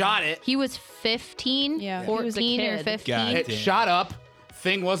 it in- shot it. He was 15, Yeah, he was a 14 or kid. 15. God. It Damn. shot up.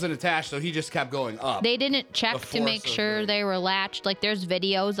 Thing wasn't attached, so he just kept going up. They didn't check The to make force of sure the- they were latched. Like there's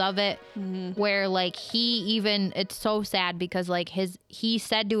videos of it where like it's so sad because like he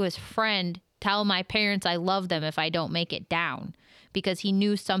said to his friend, "Tell my parents I love them if I don't make it down," because he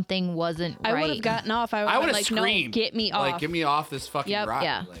knew something wasn't I right. would have gotten off. I I would would have have like, screamed. no, get me off. Like, get me off this fucking Yep. ride.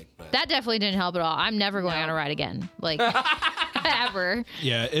 Yeah. Like, but- That definitely didn't help at all. I'm never going on a ride again. Like ever.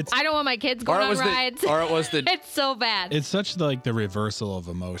 Yeah, it's I don't want my kids or going it on was rides. or it was the It's so bad. it's such like the reversal of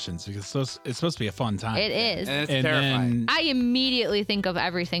emotions because it's supposed to be a fun time. It is. and it's And terrifying. then I immediately think of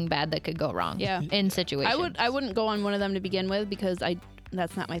everything bad that could go wrong. Yeah. In situations. I wouldn't go on one of them to begin with because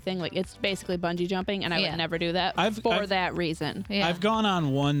that's not my thing. Like it's basically bungee jumping, and I Yeah. would never do that for that reason. Yeah. I've gone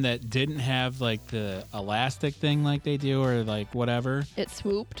on one that didn't have like the elastic thing like they do, or like whatever. It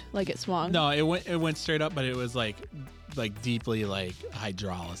swooped, like it swung. No, it went straight up, but it was like deeply like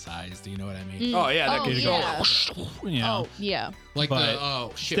hydraulicized. Do you know what I mean? Oh yeah, that Oh, could yeah. go. You know, Oh yeah. Like But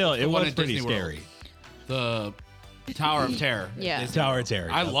the shit. still, what's the it one was at pretty Disney World? scary. The Tower of Terror. Yeah. Tower of Terror.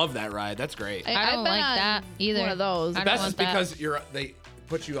 I love that ride. That's great. I I've don't been like on that either. One of those. I The don't best is want that. because they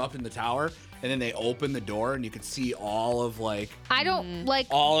put you up in the tower and then they open the door and you can see all of like I don't like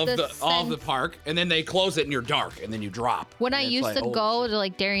all of the sense- park and then they close it and you're dark and then you drop. When And I it's used like, to holy go shit. to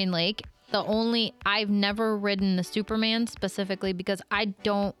like Darien Lake, I've never ridden the Superman specifically because I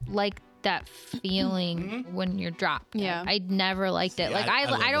don't like that feeling when you're dropped. Yeah. I never liked it. See, Like I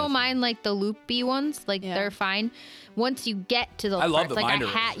love I that don't shit. mind like the loopy ones. Like Yeah. they're fine. Once you get to those I love parts, the like binder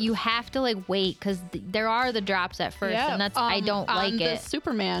you have to like wait because there are the drops at first, and that's I don't on like the it.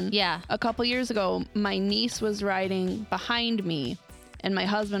 Superman. Yeah. A couple years ago, my niece was riding behind me, and my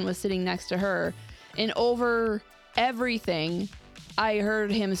husband was sitting next to her, and over everything, I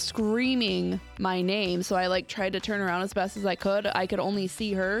heard him screaming my name. So I like tried to turn around as best as I could. I could only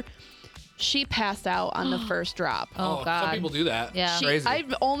see her. She passed out on the first drop. Oh, God. Some people do that. Yeah. She- Crazy.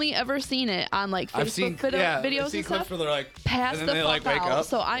 I've only ever seen it on like Facebook I've seen videos I've seen and clips stuff. where they're like Pass and the then they fuck like wake out. up.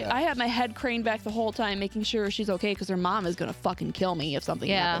 So I Yeah. had my head craned back the whole time, making sure she's okay because her mom is gonna fucking kill me if something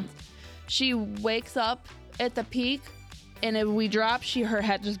Yeah. happens. She wakes up at the peak, and if we drop, her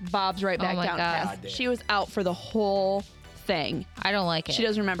head just bobs right back my down. God. past. damn. She was out for the whole thing. I don't like it. She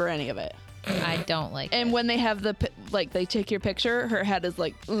doesn't remember any of it. I don't like And it. when they have they take your picture, her head is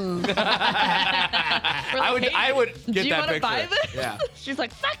like, I would get do you that wanna picture. buy this? Yeah. she's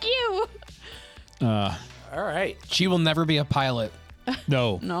like, fuck you. Uh, All right. She will never be a pilot.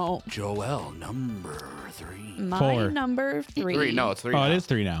 no. No, Joelle, number 3. my 4. number 3. 3. No, it's 3. Oh, now. it is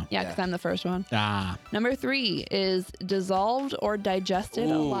 3 now. Yeah, because I'm the first one. Ah. Number 3 is dissolved or digested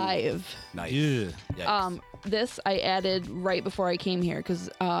Ooh. alive. Nice. Yeah. Yikes. This I added right before I came here because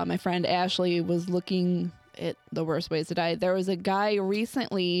my friend Ashley was looking at the worst ways to die. There was a guy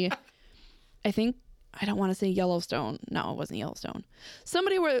recently, I don't want to say Yellowstone. No, it wasn't Yellowstone.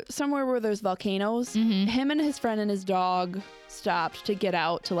 Somewhere where there's volcanoes. Him and his friend and his dog stopped to get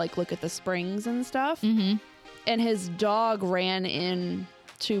out to like look at the springs and stuff. Mm-hmm. And his dog ran in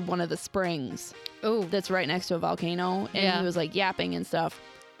to one of the springs Oh, that's right next to a volcano, and Yeah. he was like yapping and stuff.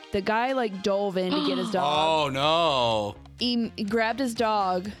 The guy like dove in to get his dog. Oh no. He grabbed his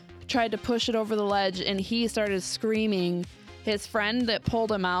dog, tried to push it over the ledge, and he started screaming. His friend that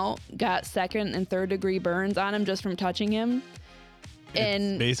pulled him out got 2nd and 3rd degree burns on him just from touching him.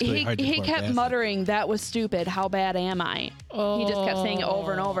 And basically he hydrochloric kept acid. muttering, "That was stupid. How bad am I?" He just kept saying it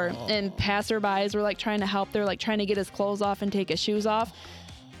over and over. And passerbys were like trying to help. They're like trying to get his clothes off and take his shoes off.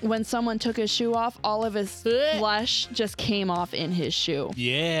 When someone took his shoe off, all of his flesh just came off in his shoe.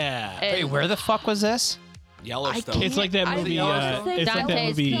 Yeah. And Wait, where the fuck was this? Yellowstone. It's like that I movie. wanna say It's like that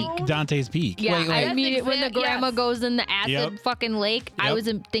Dante's movie Peak. Dante's Peak. yeah. Wait, I wait. mean, when the grandma Yes. goes in the acid Yep. fucking lake, I Yep. was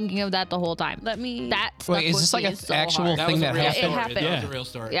thinking of that the whole time. Let me. That stuck Wait, is with this like me an so actual hard. that thing was a that real happened? story. happened. That was Yeah. a real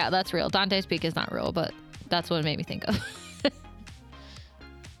story. Yeah, that's real. Dante's Peak is not real, but that's what it made me think of.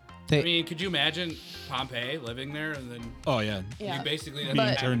 I mean, could you imagine Pompeii living there and then Oh yeah. Yeah. you basically Being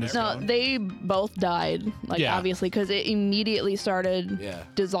didn't turned to have stone. No, they both died. Like Yeah. obviously, because it immediately started Yeah.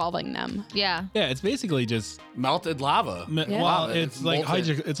 dissolving them. Yeah. Yeah. It's basically just. melted lava. Yeah. Well, Lava. it's like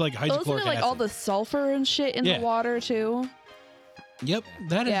molten. it's like Wasn't hydrochloric it like acid. all the sulfur and shit in Yeah. the water too? Yep.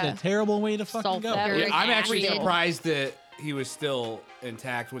 That is Yeah. a terrible way to fucking go. Sulfur. Yeah, I'm actually acid. surprised that he was still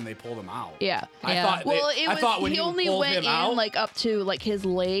intact when they pulled him out. Yeah. I Yeah. thought. Well, I thought when he you only pulled went him in out, like up to like his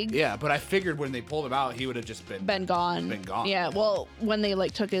leg. yeah, but I figured when they pulled him out, he would have just been Gone. Been gone. Yeah. Well, when they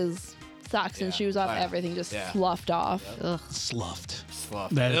like took his socks and Yeah. shoes off, Oh, yeah. everything just Yeah. sloughed off. Ugh. Sloughed.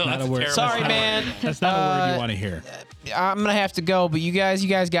 sloughed. That is Ew, not that's a word. terrible Sorry, word. man. That's not a word you want to hear. I'm gonna have to go, but you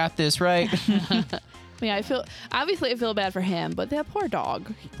guys got this, right? Yeah, I feel bad for him, but that poor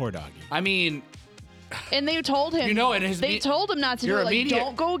dog. Poor doggy. I mean, And they told him. You know, and his they me- told him not to do your it. Like, immediate-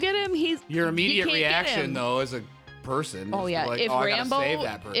 don't go get him. your immediate can't get reaction him. though, as a person, Oh is yeah, like, if oh, I gotta Rambo, save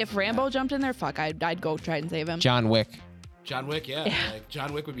that person. if Rambo jumped in there, fuck, I'd go try and save him. John Wick. John Wick, yeah, like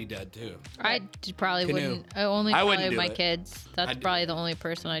John Wick would be dead too. Probably Canoe. wouldn't. I only I probably wouldn't do my it. kids. That's I'd do probably it. the only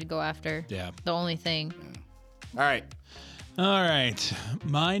person I'd go after. Yeah. The only thing. All right, All right.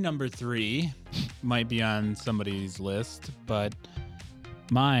 My number 3 might be on somebody's list, but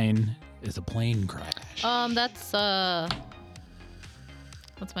mine is a plane crash. That's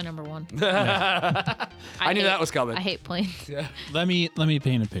what's my number 1? I knew that was coming. I hate planes. Yeah. Let me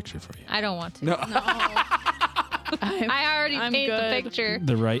paint a picture for you. I don't want to. No. I already I'm paint the good. picture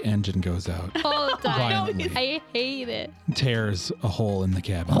The right engine goes out, all the time. Violently. I hate it. tears a hole in the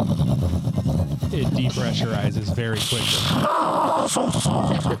cabin. It depressurizes very quickly.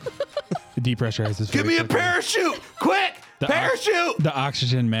 It depressurizes very Give me a quickly. parachute, quick! The Parachute! The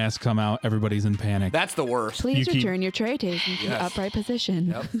oxygen masks come out. Everybody's in panic. That's the worst. Please You keep- return your tray taste into Yes. upright position.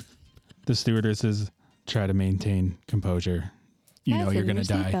 Yep. The stewardesses try to maintain composure. You know you're gonna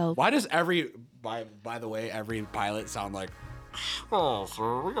die. Why does by the way, every pilot sound like, oh,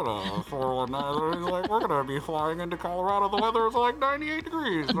 sir, we got a 419. Like, we're gonna be flying into Colorado. The weather is like 98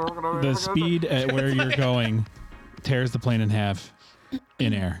 degrees. So we're gonna The speed at where you're going tears the plane in half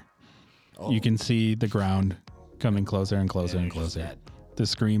in air. You can see the ground coming closer and closer and you're just closer. dead. The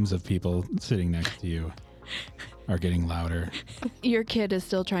screams of people sitting next to you are getting louder. Your kid is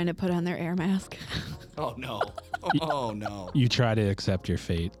still trying to put on their air mask. Oh no! Oh no! You try to accept your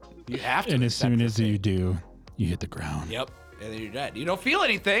fate, You have to. and as accept soon your as you fate. do, you hit the ground. Yep, and then you're dead. You don't feel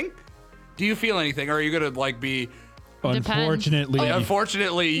anything. Do you feel anything, or are you gonna like be? Unfortunately,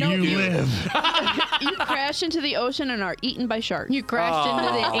 Unfortunately, you do. live. You crash into the ocean and are eaten by sharks. You crashed into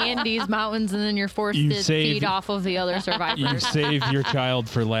the Andes Mountains and then you're forced You to save- feed off of the other You survivors. save your child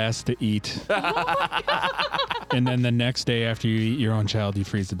for last to eat. And then the next day after you eat your own child, you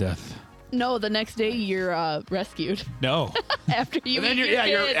freeze to death. No, the next day you're rescued No. after you And then eat you're, your yeah,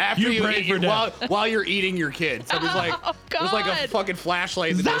 you're kid. after You you pray eat for death. while you're eating your kid. So there's like there's like a God. fucking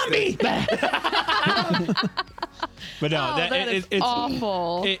flashlight in the distance. But no, Oh, that is it's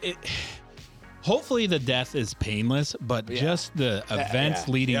awful. hopefully the death is painless, but just the events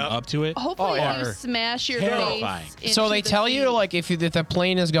yeah. leading Yep. up to it. Hopefully are you smash your terrifying. face. So into they the tell sea. you like if the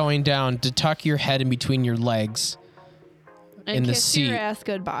plane is going down to tuck your head in between your legs. and in the kiss your seat. ass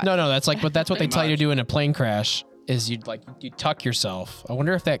goodbye. No, that's like, but that's what they Pretty tell you to much. do in a plane crash. Is you tuck yourself. I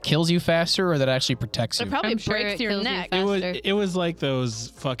wonder if that kills you faster or that actually protects you. It probably I'm sure breaks it your kills you neck. fast. It was like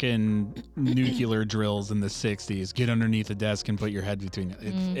those fucking nuclear drills in the 60s. Get underneath the desk and put your head between it.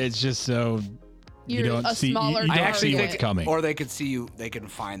 It's just so you You're don't a see you, smaller you I don't actually see think, what's coming. or they could see you. They can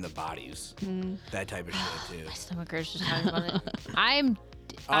find the bodies. That type of shit too. My stomach hurts just talking about it.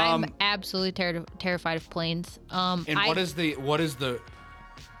 I'm absolutely terrified of planes. And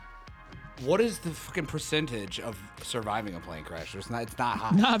what is the fucking percentage of surviving a plane crash? It's not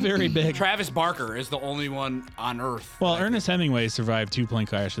high. Not very big. Travis Barker is the only one on Earth. Well, that I Ernest Hemingway survived 2 plane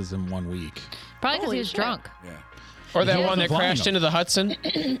crashes in 1 week. Probably because Holy he was shit. drunk. think- Or that He one that wasn't flying crashed them. into the Hudson.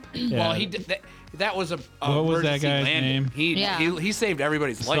 Yeah. Yeah. Well, he did that was a What was that emergency guy's landing. name? He saved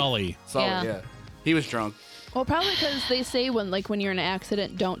everybody's life. Sully. Sully, Yeah. yeah. He was drunk. Well, probably because they say when you're in an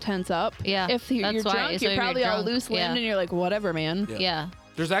accident, don't tense up. Yeah, If you're that's why. drunk, So you're if you're probably all drunk, loose limbed yeah. and you're like, whatever, man. Yeah.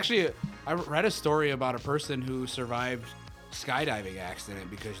 There's actually I read a story about a person who survived skydiving accident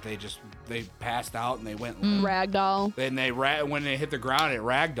because they passed out and they went limp. Ragdoll. Then when they hit the ground, it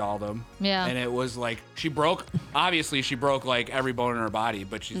ragdolled them. Yeah. And it was like she broke like every bone in her body,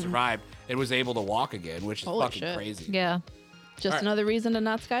 but she survived and was able to walk again, which is Holy fucking shit. crazy. Yeah. Just All right. another reason to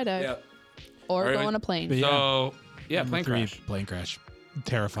not skydive Yeah. or All go right. on a plane. But yeah, So yeah, number plane 3, crash. plane crash.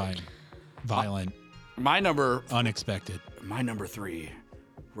 Terrifying. Violent. My number Unexpected. 3,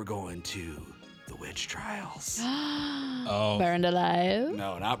 we're going to the witch trials. Oh. Burned alive.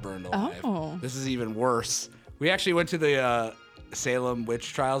 No, not burned alive. Oh. This is even worse. We actually went to the Salem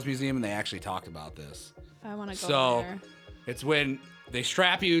Witch Trials Museum and they actually talked about this. I want to go So there. it's when they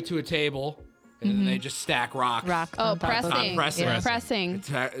strap you to a table and then they just stack rocks. Rocks. Oh, on top of it. pressing. pressing. Yeah. Pressing.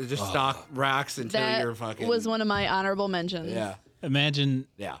 Pressing. Just stock rocks until That you're fucking. was one of my honorable mentions. Yeah. Imagine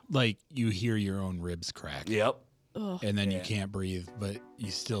Yeah. like you hear your own ribs crack. Yep. And then you can't breathe, but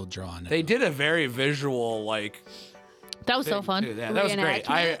you still draw on it. They did a very visual like. That was so thing, fun. too. Yeah, that was great.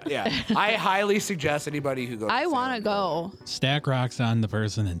 I highly suggest anybody who goes. I want to go. Stack rocks on the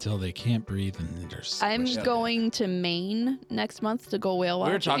person until they can't breathe and they're I'm squished. going to Maine next month to go whale We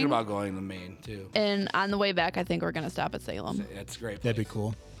watching. were talking about going to Maine too. And on the way back, I think we're going to stop at Salem. That's great. That'd be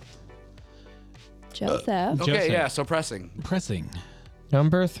cool. Joseph. Okay, Joseph. yeah. So pressing. Pressing.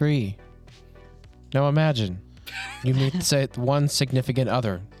 Number 3. Now imagine you meet say one significant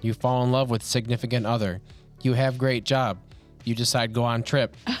other. You fall in love with significant other. You have great job. You decide go on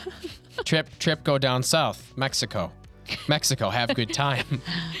trip. Trip go down south. Mexico. Have good time.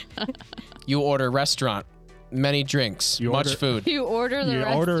 You order restaurant. Many drinks. You much order- food. You order the You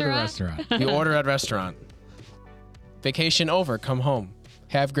restaurant. order the restaurant. You order at restaurant. Vacation over, come home.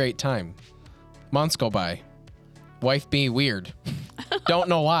 Have great time. Months go by. Wife be weird. Don't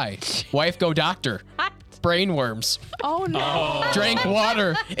know why. Wife go doctor. Brainworms. Oh, no. Drank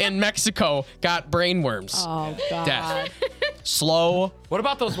water in Mexico, got brainworms. Oh, God. Death. Slow. What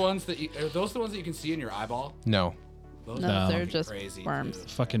about those ones are those the ones that you can see in your eyeball? No. Those No, are they're fucking just crazy, worms. dude.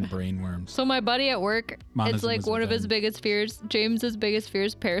 Fucking brainworms. So my buddy at work, Monism it's like was one of his revenge. biggest fears. James's biggest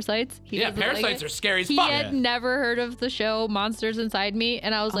fears, parasites. He Yeah, doesn't like parasites it. are scary as He fuck. had never heard of the show Monsters Inside Me,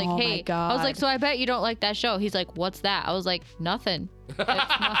 and I was like, Oh my "Hey," I was like, God. "So I bet you don't like that show." He's like, "What's that?" I was like, "Nothing." It's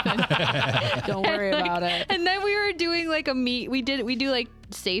nothing. Don't worry about it. And then we were doing like we do like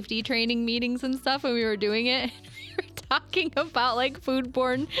safety training meetings and stuff, and we were doing it. We were talking about like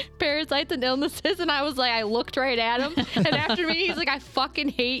foodborne parasites and illnesses, and I was like, I looked right at him, and after me, he's like, I fucking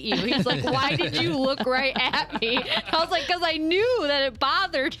hate you. He's like, why did you look right at me? I was like, because I knew that it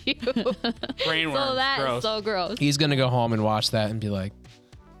bothered you. Brainworms. So that's gross. so gross. He's gonna go home and watch that and be like,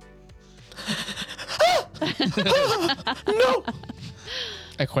 no.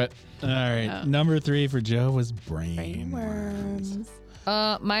 I quit. All right. Number 3 for Joe was brainworms.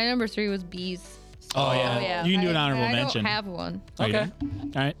 Worms. My number 3 was bees. Oh, yeah. yeah. You can do an I honorable mention. don't have one. Oh, you Okay.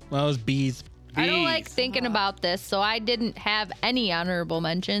 don't? All right. Well, it was bees. I don't like Bees. thinking about this, so I didn't have any honorable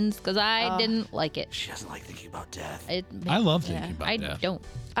mentions because I didn't like it. She doesn't like thinking about death. I love thinking about I death. don't.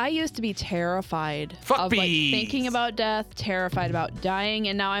 I used to be terrified Fuck of bees. like thinking about death, terrified about dying,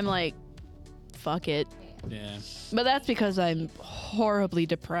 and now I'm like, fuck it. Yeah. But that's because I'm horribly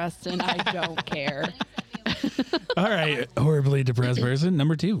depressed and I don't care. All right. Horribly depressed person.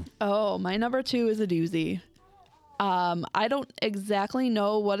 Number 2. Oh, my number 2 is a doozy. I don't exactly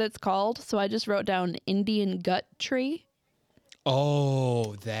know what it's called, so I just wrote down Indian gut tree.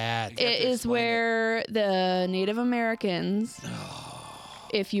 Oh, that. It is where the Native Americans,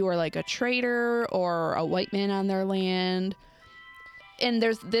 if you were like a trader or a white man on their land, and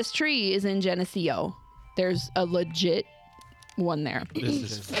this tree is in Geneseo. There's a legit one there.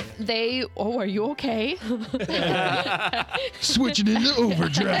 This is Are you okay? switching into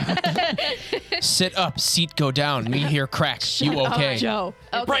overdrive. Sit up, seat go down. Me here crack. You okay? Joe.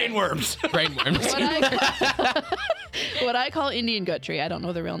 Okay. Brainworms. Brainworms. What I call Indian gut tree, I don't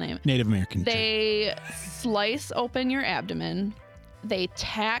know the real name. Native American. They slice open your abdomen. They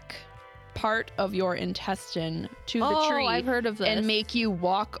tack part of your intestine to the tree. I've heard of this. And make you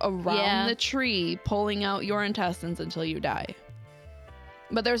walk around Yeah. the tree, pulling out your intestines until you die.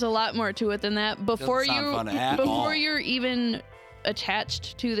 But there's a lot more to it than that. Before sound fun at all. before you're even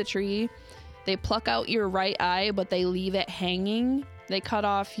attached to the tree, they pluck out your right eye, but they leave it hanging. They cut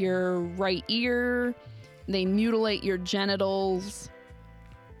off your right ear. They mutilate your genitals.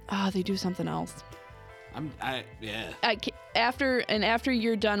 They do something else. Yeah. After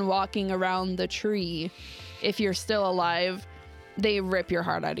you're done walking around the tree, if you're still alive, they rip your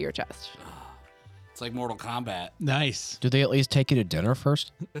heart out of your chest. It's like Mortal Kombat. Nice. Do they at least take you to dinner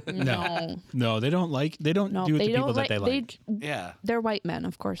first? No. No, they don't No, do it they to people don't that they like. Yeah. They're white men,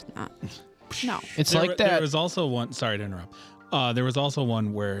 of course not. No. It's There like that. There was also one. Sorry to interrupt. There was also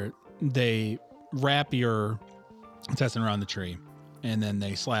one where they wrap your intestine around the tree, and then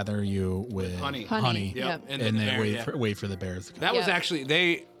they slather you with honey. Honey. Yep. Yep. And they then wait for the bears to come. That was Yeah.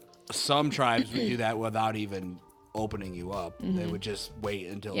 actually some tribes would do that without even opening you up. They would just wait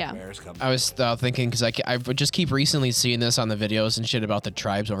until Yeah. the bears come. I was thinking because I would just keep recently seeing this on the videos and shit about the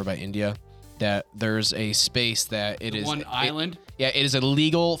tribes over by India. That there's a space that it is One island. Yeah, it is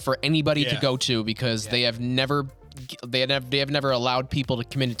illegal for anybody to Yeah. go to because they have never allowed people to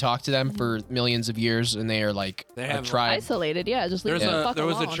come in to talk to them for millions of years, and they are like They a have tribe. Isolated, yeah. Just leave There them the fuck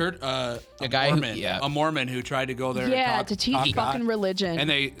was a alone. church, a guy who- Mormon, yeah. a Mormon who tried to go there. Yeah, and to teach talk God, fucking religion.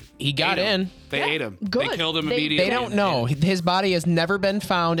 and He got ate him. in. They Yeah, ate him. good. They killed him They- immediately. They don't know. His body has never been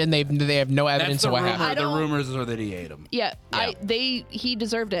found, and they have no That's evidence the of what rumor. happened. I The don't- rumors are that he ate him. yeah, he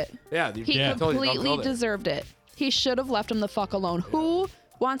deserved it. Yeah, He Yeah. completely deserved it. He should have left him the fuck alone. Who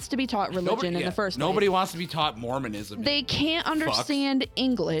wants to be taught religion in the first place? Nobody wants to be taught Mormonism. They can't understand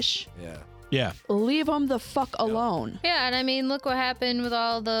English. Yeah. Yeah. Leave them the fuck alone. Yeah, and I mean, look what happened with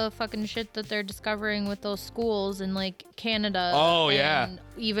all the fucking shit that they're discovering with those schools in like Canada. Oh, yeah. and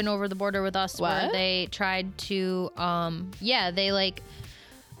even over the border with us, where What? they tried to, they like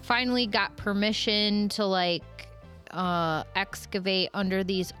finally got permission to like excavate under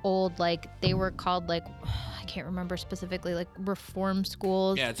these old they were called I can't remember specifically reform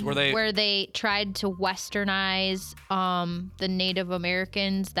schools. Yeah, it's where they tried to westernize the Native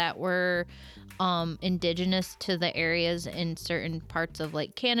Americans that were indigenous to the areas in certain parts of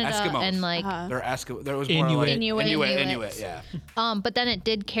Canada Eskimos. and They're Eskimo. There was more like Inuit. Inuit. Yeah. but then it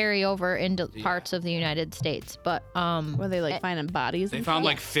did carry over into parts of the United States. But Were they finding bodies? They and found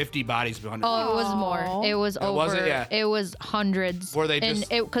stuff? 50 bodies behind. oh, it was more. It was over. was it? Yeah. It was hundreds. Were they and just-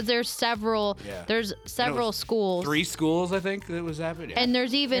 because there's several. Yeah. There's several was schools. 3 schools, I think, that was happening. And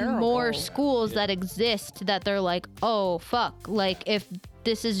there's even more Terrible. schools that exist that they're like, oh fuck, like if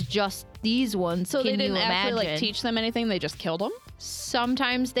this is just these ones, So can they didn't you actually imagine? like teach them anything. They just killed them.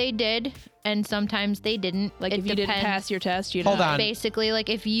 Sometimes they did, and sometimes they didn't. Like It if you didn't depends. pass your test, you Hold died. on. Basically, like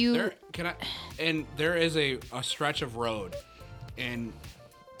if you there is a stretch of road, and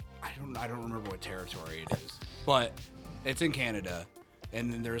I don't remember what territory it is, but it's in Canada,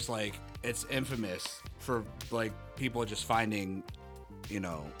 and then there's like it's infamous for like people just finding,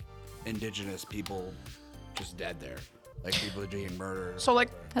 indigenous people just dead there, like people being murdered. So like,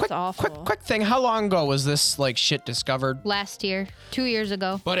 That's quick, awful. quick thing. How long ago was this like shit discovered? last year, 2 years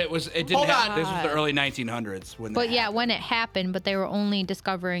ago. But it didn't Hold happen. on. This was the early 1900s when. But that yeah, happened. when it happened, but they were only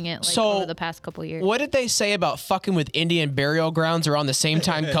discovering it like So, over the past couple years. What did they say about fucking with Indian burial grounds around the same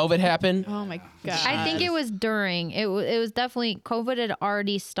time COVID happened? Oh my god. I think it was during. It was definitely COVID had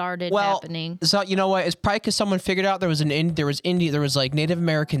already started happening. So you know what? It's probably because someone figured out there was like Native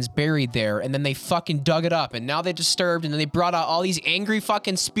Americans buried there, and then they fucking dug it up, and now they disturbed, and then they brought out all these angry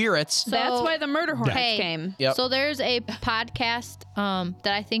fucking spirits. That's So- why the murder hornets Hey, came. Yep. So there's a podcast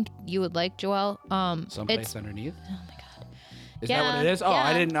that I think you would like, Joel. Someplace it's underneath. oh my god. Is that what it is? Oh,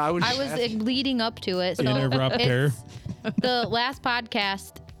 I yeah. didn't know. I was. I was asking. leading up to it. So Interrupter. it's the last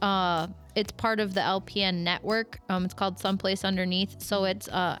podcast. It's part of the LPN network. It's called Someplace Underneath. So it's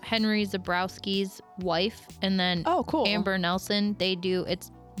Henry Zabrowski's wife, and then Oh, cool. Amber Nelson. They do it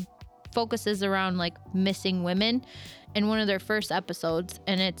focuses around like missing women in one of their first episodes,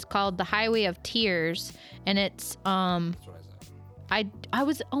 and it's called The Highway of Tears, and it's That's what I said. I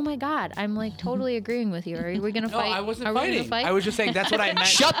was oh my god, I'm like totally agreeing with you. Are we gonna No, fight? I wasn't Are we gonna fighting. fight? I was just saying that's what I meant.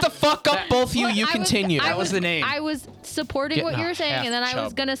 Shut the fuck up, both of you. You I was- continue. I That was the name. I was supporting Getting what you a were saying, half and then I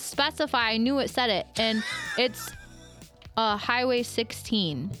was chub. gonna specify. I knew it said it, and it's Highway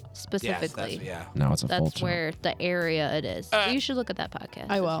 16 specifically. Yes, yeah. No, it's a full That's chub. where the area it is. So you should look at that podcast.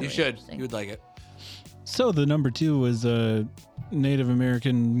 I It's will. You really should. interesting. You would like it. So the number 2 was a Native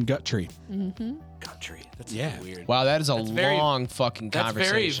American gut tree. Country. That's Yeah. weird. Wow, that is a That's very- long fucking That's very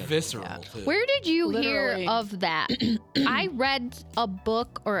conversation. visceral. Yeah. Too. Where did you Literally. hear of that? I read a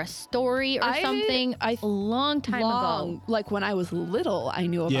book or a story or I- something I- a long time ago. Like when I was little, I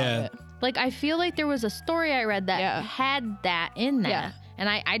knew about Yeah. it. Like I feel like there was a story I read that Yeah. had that in there. Yeah. And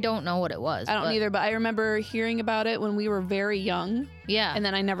I don't know what it was. I don't but either, but I remember hearing about it when we were very young, Yeah. and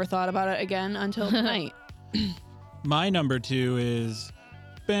then I never thought about it again until tonight. My number 2 is.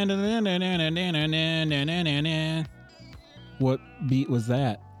 What beat was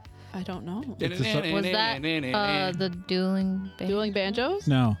that? I don't know. It's a was that the dueling band? Dueling banjos?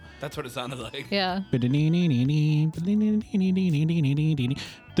 No. That's what it sounded like. Yeah.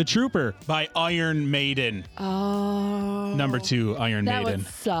 The Trooper by Iron Maiden. Oh. Number 2, Iron That Maiden. would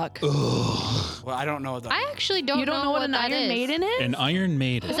suck. Well, I don't know what that. I actually don't You don't know what an that Iron is. Maiden is? An Iron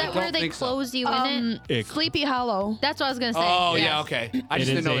Maiden. Is that I where don't they think so. close you in it? It- Sleepy Hollow. That's what I was gonna say. Oh Yes. yeah, okay. I It just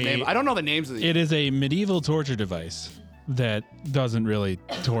didn't is know the a- name. I don't know the names of these. It is a medieval torture device that doesn't really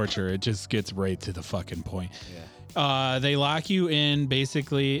torture. It just gets right to the fucking point. They lock you in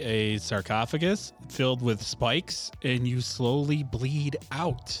basically a sarcophagus filled with spikes, and you slowly bleed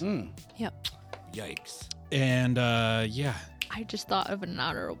out. Yep. Yikes. And yeah, I just thought of an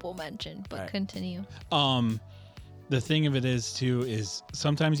honorable mention, but Right. continue. the thing of it is too is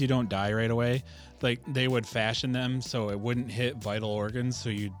sometimes you don't die right away. Like they would fashion them so it wouldn't hit vital organs, so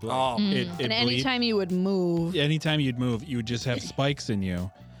you'd Oh. it And bleed. anytime you would move, Anytime you'd move, you would just have spikes in you,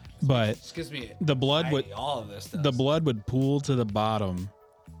 but This gives me the blood would anxiety, all of this stuff. the blood would pool to the bottom,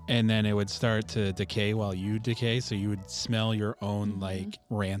 and then it would start to decay while you decay. So you would smell your own like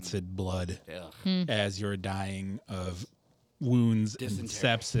rancid blood Yeah. as you're dying of wounds and Dysentery.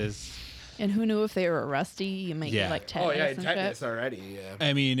 sepsis. and who knew if they were rusty, you might Yeah. get like tetanus Oh yeah, and tetanus shit. already. Yeah.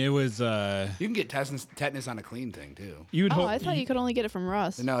 I mean, it was You can get tetanus on a clean thing too. you would Oh, hope I thought you could only get it from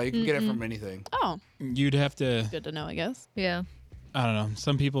rust. No, you can get it from anything. Oh, you'd have to. good to know, I guess. Yeah. I don't know.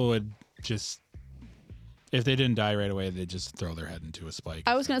 Some people would just, if they didn't die right away, they'd just throw their head into a spike.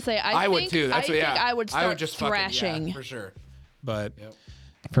 I was gonna say I would too. That's I what. think Yeah. I would start just thrashing. yeah, for sure. But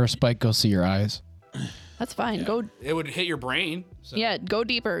First spike, go see your eyes. That's fine. Go, It would hit your brain. So. yeah, go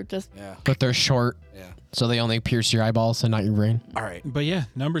deeper. Just Yeah. But they're short, Yeah. so they only pierce your eyeballs and not your brain. All right. yeah,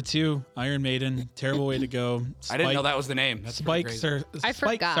 number 2, Iron Maiden. Terrible way to go. I didn't know that was the name. That's pretty Spikes crazy. are I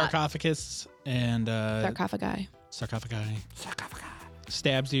spike forgot. sarcophagus and sarcophagi. sarcophagi Sarcophagus.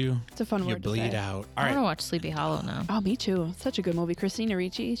 stabs you. It's a fun You word to bleed say. out. All I right. want to watch Sleepy Hollow now. Oh, me too. Such a good movie. Christina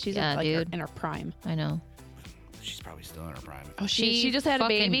Ricci. She's Yeah, like dude. in her prime. I know. she's probably still in her prime. Oh, She she just had a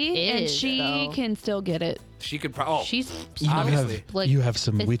fucking baby, and is, she though. can still get it. She could probably. She's obviously. like you have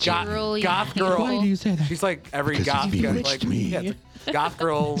some it's witchy. girly Goth girl. beautiful. Why do you say that? She's like every Because goth you girl, bewitched like me. yeah, goth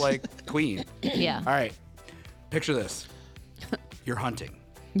girl like queen. Yeah. All right, picture this: you're hunting.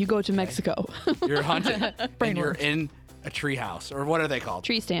 You go to Mexico. You're hunting, and you're in a tree house, or what are they called?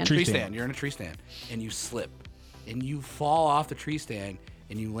 Tree stand. Tree stand. You're in a tree stand, and you slip, and you fall off the tree stand,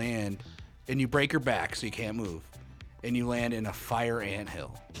 and you land, and you break your back so you can't move, and you land in a fire ant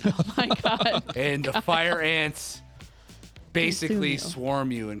hill. Oh my god. And the fire ants basically Consume you.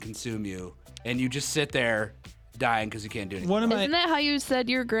 swarm you and consume you, and you just sit there dying because you can't do anything. One of my Isn't that how you said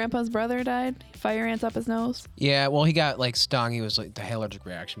your grandpa's brother died? Fire ants up his nose. Yeah, well, he got like stung. He was like the allergic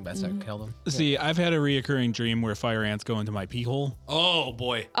reaction. That's what killed him. see, I've had a reoccurring dream where fire ants go into my pee hole. Oh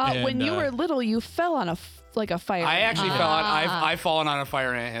boy! When And, you were little, you fell on a fire. I actually fell on. I've fallen on a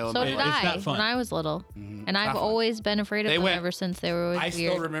fire ant hill. So in did my life. It's I not fun. when I was little, and I've Not fun. always been afraid of They them went- ever since. They were always I weird.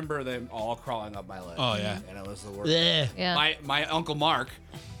 still remember them all crawling up my leg. Oh, yeah. and it was the worst. Yeah. My uncle Mark,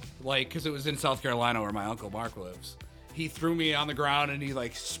 like, because it was in South Carolina where my uncle Mark lives. He threw me on the ground and he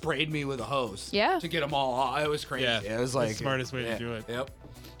like sprayed me with a hose. Yeah. To get them all off. It was crazy. Yeah, It was the like smartest way to yeah, do it. Yep.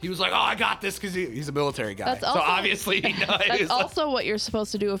 He was like, "Oh, I got this," because he's a military guy. That's So also- obviously he knows. That's also what you're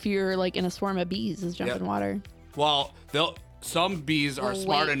supposed to do if you're like in a swarm of bees is jump Yep. in water. Well, some bees are Will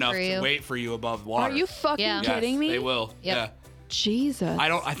smart wait enough for to you. wait for you above water. Are you fucking Yeah. Yes, kidding me? They will. Yep. Yeah. Jesus. I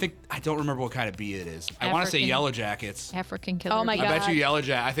don't remember what kind of bee it is. I want to say African. yellow jackets. African killer. Oh my bee. I bet God. you yellow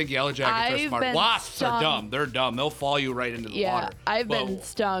jacket. I think yellow jackets are I've smart. been Wasps are stung. dumb. They're dumb. They'll follow you right into the Yeah, water. I've But- been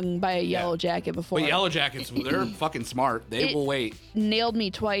stung by a yellow jacket before. But yellow jackets, they're fucking smart. They It- will wait. Nailed me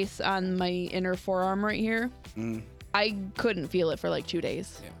twice on my inner forearm right here. I couldn't feel it for like 2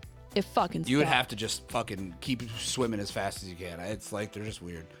 days. Yeah. It fucking You would sucked. have to just fucking keep swimming as fast as you can. It's like they're just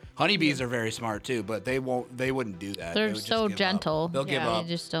weird. Honeybees are very smart too, but they wouldn't do that. They They're would just so give up. gentle. They'll give Yeah. up. They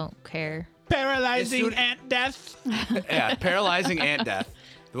just don't care. Paralyzing soon- ant death. Yeah, paralyzing ant death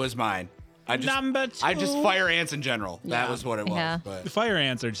was mine. I just fire ants in general. That was what it was. Yeah. But The fire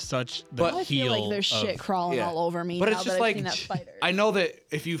ants are such the But- I feel heel like there's of- shit crawling yeah. all over me. But now it's just that like I've seen that spider. I know that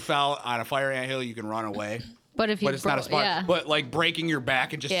if you fell on a fire ant hill, you can run away. But if you But it's not a smart. yeah, But like breaking your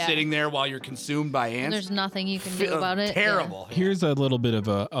back and just Yeah. sitting there while you're consumed by ants. there's nothing you can do about it. Terrible. Here's a little bit of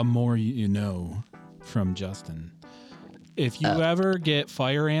a more you know from Justin. If you ever get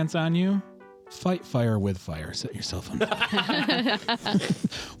fire ants on you, fight fire with fire. Set yourself on fire.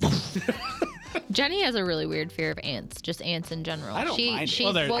 Jenny has a really weird fear of ants, just ants in general. I don't mind it. She's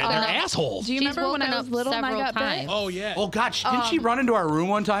Well, they're woken up, assholes. Do you she's remember when woken I was up little and I several got bit? times. Oh yeah. Oh God! Didn't she run into our room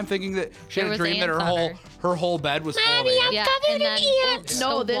one time thinking that she There had a was dream that ants on her whole bed was full of ants? Yeah, and then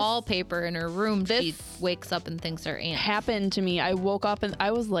No, the this- wallpaper in her room, she this- wakes up and thinks they're ants. Happened to me. I woke up and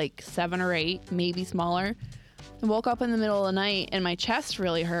I was like 7 or 8, maybe smaller. I woke up in the middle of the night and my chest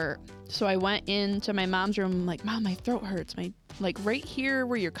really hurt. So I went into my mom's room. I'm like, Mom, my throat hurts. My like right here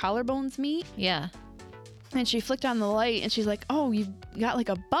where your collarbones meet. Yeah. And she flicked on the light and she's like, "Oh, you've got like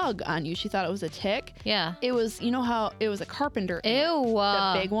a bug on you." She thought it was a tick. Yeah. It was, you know how it was a carpenter ant, Ew.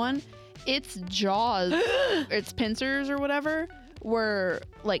 the big one. Its jaws, its pincers or whatever, were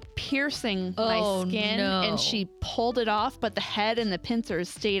like piercing Oh, my skin, no. and she pulled it off, but the head and the pincers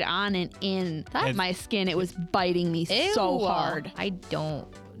stayed on and in That's- my skin. It was biting me so Ew. hard. I don't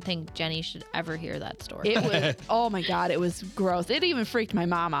think Jenny should ever hear that story. It was, oh my God, it was gross. It even freaked my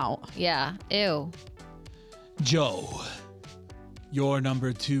mom out. yeah. Ew. Joe, your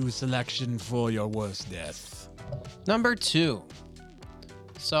number 2 selection for your worst death. Number 2.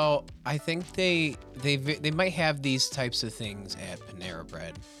 So I think they might have these types of things at Panera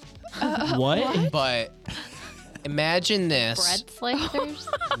Bread, What? but imagine this. Bread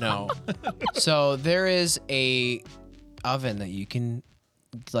slicers? No. So there is a oven that you can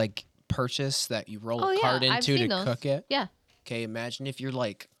like purchase that you roll Oh, a yeah, cart I've into to seen those. cook it. Yeah. Okay, imagine if you're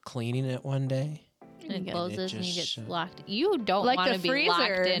like cleaning it one day. And it Yeah. closes It and you just get should- locked. You don't Like want the to be freezer.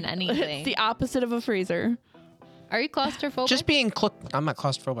 locked in anything. It's the opposite of a freezer. Are you claustrophobic? Just being cooked. I'm not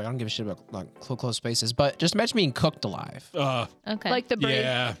claustrophobic. I don't give a shit about like closed spaces. But just imagine being cooked alive. okay. Like the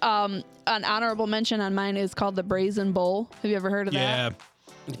Yeah. an honorable mention on mine is called the Brazen Bowl. Have you ever heard of Yeah. that?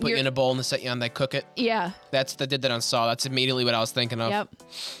 They put you You're- in a bowl and they set you on. They cook it. Yeah. They did that on Saw. That's immediately what I was thinking of. Yep.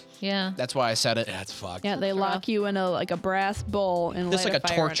 yeah. That's why I said it. That's fucked. Yeah, they lock you in a brass bowl and It's light like a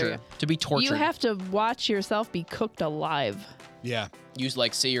fire under torture. you. To be tortured. You have to watch yourself be cooked alive. Yeah. Use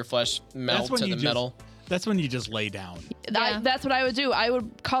like see your flesh melt to the metal. That's when you just lay down. Yeah. That's what I would do. I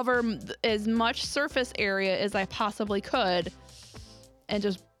would cover as much surface area as I possibly could and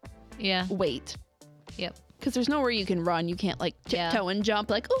just Yeah. wait. Yep. Because there's nowhere you can run. You can't like tiptoe and jump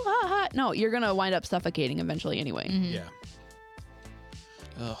like, oh, ha, ha. No, you're going to wind up suffocating eventually anyway. Yeah.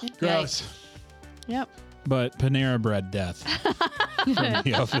 Ugh. Gross. Yep. But Panera Bread death from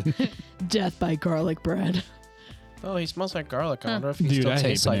the oven. Death by garlic bread. Oh, he smells like garlic. I wonder if he Dude, still I hate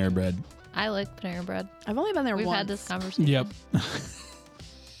tastes like Panera Bread. I like Panera Bread. I've only been there We've once. had this conversation. Yep.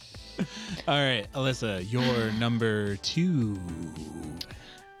 All right, Alyssa, your number 2.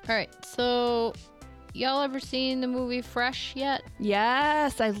 All right. So, y'all ever seen the movie Fresh yet?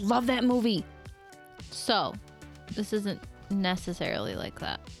 Yes, I love that movie. So, this isn't necessarily like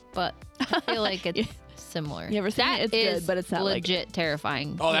that, but I feel like it's similar. You ever seen That it? It's good, is but it's not like legit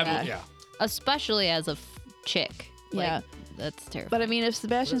terrifying. Oh, that Yeah. movie, yeah. Especially as a chick. Like, Yeah. that's terrifying. But I mean, if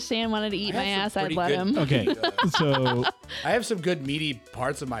Sebastian Stan wanted to eat my ass, I'd let him. Okay, so I have some good meaty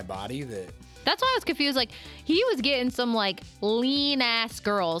parts of my body that. That's why I was confused. Like, he was getting some, like, lean-ass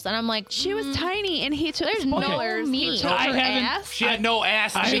girls, and I'm like, She was tiny, and he took There's no spoilers. meat. He took I her haven't- ass. She had no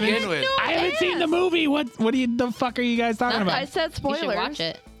ass to begin with. I haven't seen the movie. What the fuck are you guys talking Nothing. I about? said you spoilers. should watch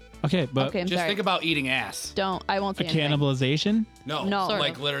it. Okay, but Okay, I'm Just sorry. think about eating ass. Don't. I won't a say anything. cannibalization? No, No. Sort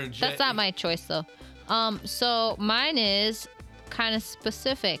like of. literally. That's not my choice, though. So mine is kind of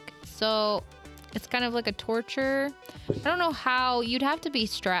specific. So it's kind of like a torture. I don't know how you'd have to be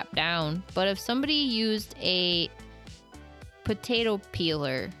strapped down, but if somebody used a potato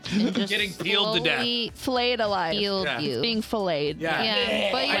peeler and just Getting peeled to death. slowly Filleted alive. peeled Yeah. you. Being filleted. Yeah. Yeah,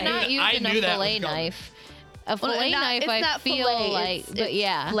 but you're I not knew- I using knew a that fillet was coming. knife. A Well, fillet knife, it's I not feel fillet, like, it's but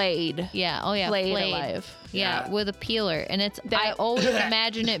yeah. Flayed. Yeah, oh yeah, Flayed flayed. alive. Yeah, Yeah. with a peeler, and it's. I That- always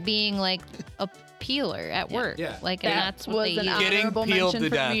imagine it being like a peeler at work. yeah. Like, and That that's what was they an use. Getting honorable peeled mention to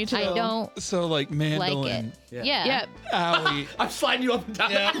for death. me too. I don't So like like mandolin. it. Yeah. Yeah. Owie. I'm sliding you up and down.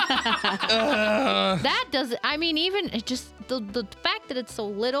 That doesn't. I mean, even it just the fact that it's so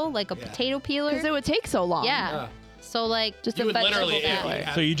little, like a Yeah. potato peeler. Because it would take so long. Yeah. So like, Just You a would vegetable literally. peeler.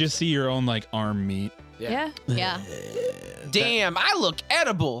 So you just see your own like arm meat. Yeah. yeah. Damn, I look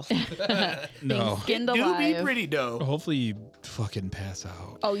edible. No. Skinned Do be alive. pretty dope. Hopefully you fucking pass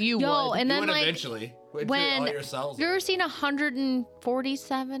out. Oh, you Yo, would. and You then would like eventually. All when your cells. you ever seen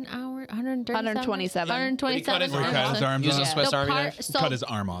 147 hour, 127, 127. When he cut his arm Cut his arms Use a off. Swiss The Army part- knife. so Cut his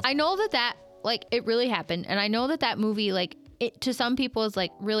arm off. I know that like it really happened, and I know that movie like it to some people is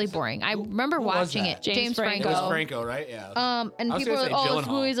like really boring. I remember who was watching that? it. James James It Franco. was Franco, right? Yeah. And I was people are gonna like, say "Oh, this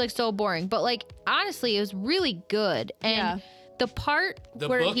Gyllenhaal. movie's like so boring," but like honestly, it was really good. And Yeah. the part The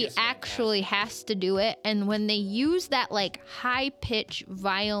where book he is actually has to do it, and when they use that like high pitch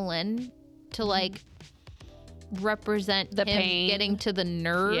violin to like represent The him pain. getting to the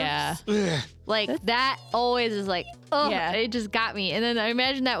nerves, Yeah. like that always is like, oh, Yeah. it just got me. And then I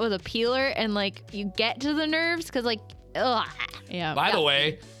imagine that with a peeler, and like you get to the nerves because like, ugh. Yeah. By the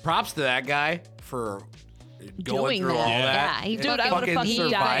way, props to that guy for going Doing through that. all Yeah. that. Yeah, he Dude, fucking, I would've he fucking fucking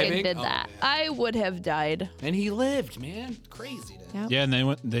surviving. did Oh, that. I would have died. And he lived, man. Crazy. Yeah. Yeah,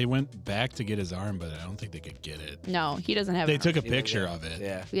 and they went back to get his arm, but I don't think they could get it. No, he doesn't have They an took a arm. picture of it.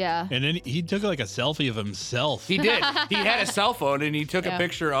 Yeah. Yeah. And then he took like a selfie of himself. He did. He had a cell phone and he took Yeah. a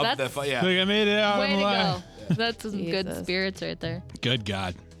picture of That's- yeah. Like, I made it out. Way I'm to alive. go. That's some good Jesus. spirits right there. Good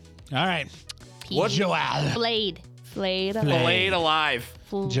God. All right. What? Joel. Blade. Flayed. Laid alive.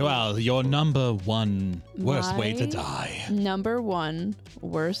 Joel, your number one worst way to My- die. Number one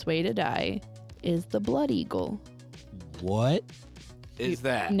worst way to die is the blood eagle. What? Is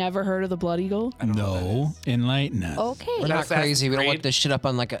that? Never heard of the blood eagle? No. Enlighten us. Okay. We're not Assassin's crazy. We don't Creed. look this shit up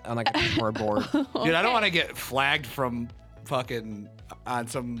on like a cardboard. Dude, I don't want to get flagged from fucking on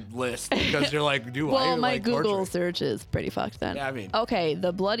some list because you're like, do I Well, my like Google torture? search is pretty fucked then. Yeah, I mean, Okay,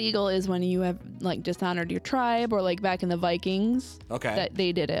 the blood eagle is when you have like dishonored your tribe, or like back in the Vikings, okay. that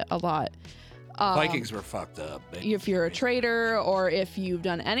they did it a lot. Vikings were fucked up. If you're a traitor, or if you've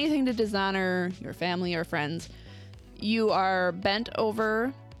done anything to dishonor your family or friends, you are bent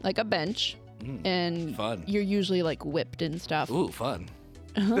over like a bench, and fun. you're usually like whipped and stuff. Ooh, fun.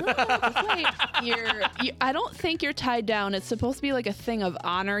 Wait, I don't think you're tied down. It's supposed to be like a thing of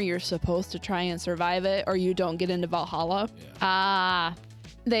honor. You're supposed to try and survive it, or you don't get into Valhalla. Ah.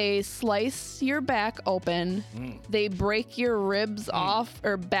 They slice your back open. They break your ribs off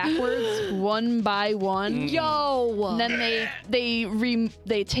or backwards one by one. Yo. And then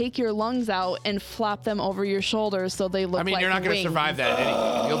they take your lungs out and flop them over your shoulders so they look I mean, like you're not going to wings. survive that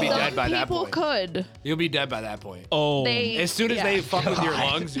anyway. You'll be Some dead by that people point. could. You'll be dead by that point. Oh. They As soon as yeah. they fuck with your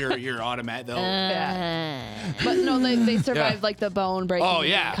lungs, you're automatic. They'll, But no, they survived Yeah. like the bone breaking. oh and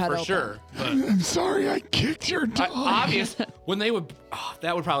yeah, cut for open. sure. But I'm sorry I kicked your dog. obvious when they would,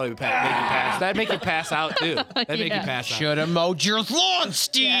 that would probably make you pass. That'd make you pass out too. That'd make you Yeah. pass out. Should have mowed your lawn,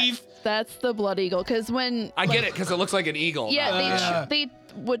 Steve. That's the blood eagle. Because when I get it because it looks like an eagle. yeah, they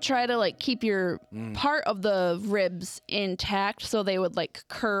would try to like keep your part of the ribs intact, so they would like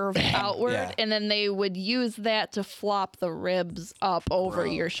curve outward, Yeah. and then they would use that to flop the ribs up over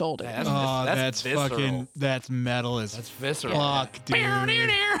your shoulder. That's visceral. fucking, that's metal as That's visceral. fuck, dude.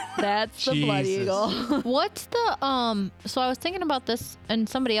 That's the blood Jesus. eagle. What's the So I was thinking about this, and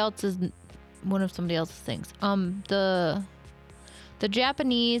one of somebody else's things. The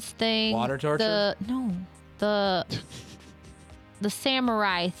Japanese thing. Water torture? The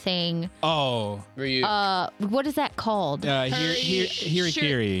samurai thing. Oh, Were you? What is that called?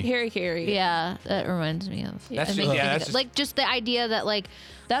 Hirikiri. Harikiri. Yeah, that reminds me of. That's it just- makes me yeah, think that's of- just- like just the idea that like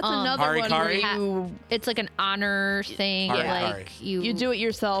That's another one where Harikari? you it's like an honor thing. Harikari. Like you do it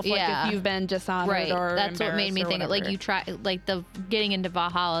yourself, like Yeah. if you've been dishonored right. or That's what made me embarrassed or think of like whatever. you try like the getting into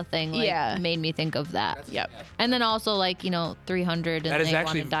Valhalla thing. Like, Yeah. made me think of that. Yep. And then also like 300 and That is they want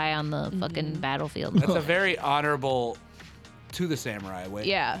actually- to die on the fucking battlefield. That's a very honorable to the samurai way.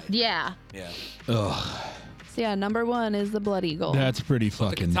 Yeah. yeah. Yeah. Ugh, So yeah, number 1 is the blood eagle. that's pretty The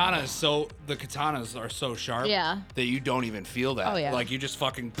fucking. katanas are so sharp Yeah. that you don't even feel that. Oh, yeah. Like you just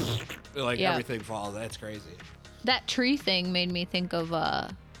fucking like Yeah. everything falls. That's crazy. That tree thing made me think of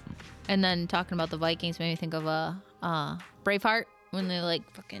and then talking about the Vikings made me think of Braveheart when they like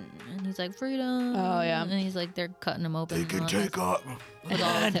fucking and he's like freedom. Oh, yeah. And he's like they're cutting him open. They can and take off it's all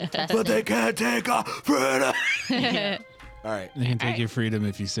land, intestine. but they can't take off freedom. All right. They can take your freedom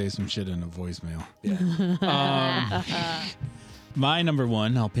if you say some shit in a voicemail. My number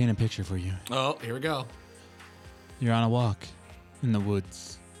 1, I'll paint a picture for you. Oh, here we go. You're on a walk in the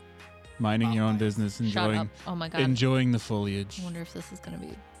woods, minding your own business, Shut enjoying up. Oh my god. enjoying the foliage, I wonder if this is gonna be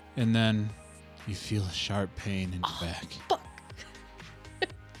and then you feel a sharp pain in your back. fuck.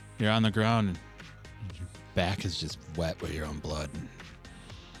 You're on the ground, and your back is just wet with your own blood. And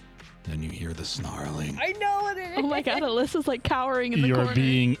then you hear the snarling. I know it is. Oh my god, Alyssa's like cowering in the You're corner.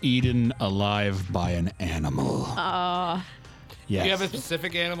 being eaten alive by an animal. Yes. Do you have a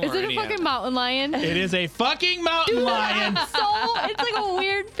specific animal? Is or it a any fucking animal? mountain lion? It is a fucking mountain lion. So it's like a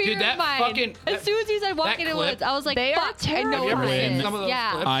weird fear Dude, that of mine. fucking- As soon as you said walking in the clip- woods, I was like, They are fuck, I know Have you what ever it seen is. some of those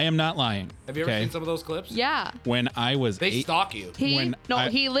Yeah. clips? I am not lying. Have you ever okay? seen some of those clips? Yeah. When I was They eight, stalk you.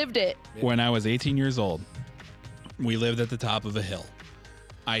 He lived it. when I was 18 years old, we lived at the top of a hill.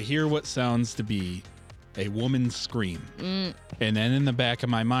 I hear what sounds to be a woman's scream, and then in the back of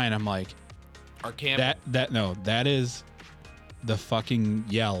my mind, I'm like, Our camp. that is the fucking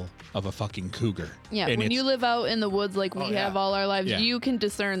yell of a fucking cougar. Yeah, And when it's- you live out in the woods like we Oh, yeah. have all our lives, Yeah. you can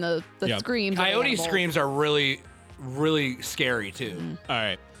discern the Yeah. screams. of Coyote animals. screams are really, really scary too. All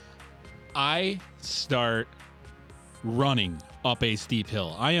right. I start running up a steep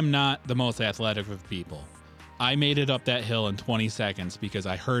hill. I am not the most athletic of people. I made it up that hill in 20 seconds because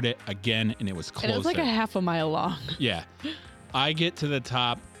I heard it again and it was closer. And it was like a half a mile long. Yeah. I get to the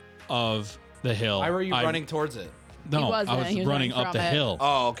top of the hill. Why were you I- running towards it? No, wasn't. I was He was running running up from the it. hill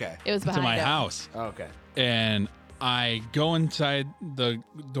Oh, okay. It was to behind my him. house. Oh, okay. And I go inside the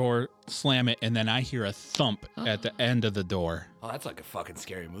door, slam it, and then I hear a thump at the end of the door. Oh, that's like a fucking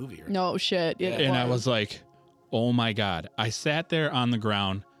scary movie. Right? No shit. Yeah. And I was like, oh my God. I sat there on the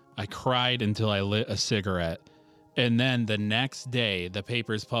ground. I cried until I lit a cigarette. And then the next day, the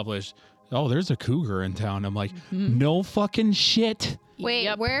papers published, oh, there's a cougar in town. I'm like, no fucking shit. Wait,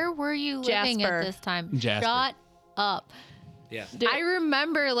 Yep. where were you living Jasper. at this time? Jasper. Shut up. Yeah. I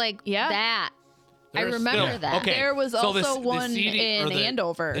remember like Yeah. that. I There's remember still- that. Okay. There was so also one in or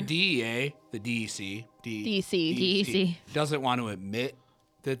Andover. The DEA, the DEC, DC. DEC. doesn't want to admit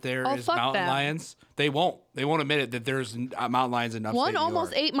that there is Oh, fuck mountain them. lions. They won't. They won't admit it that there's mountain lions in upstate One New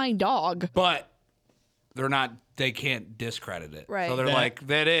almost York. ate my dog. But they're not. They can't discredit it. Right. So they're That- like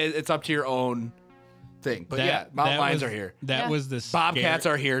that is. It's up to your own thing. But yeah, mountain lions are here. That Yeah. was the Bobcats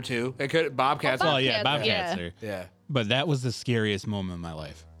are here too. It could Bobcats. Well, yeah, Bobcats, Bobcats yeah. are. yeah. But that was the scariest moment in my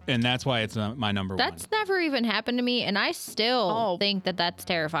life. And that's why it's my number That's one. never even happened to me, and I still Oh. think that that's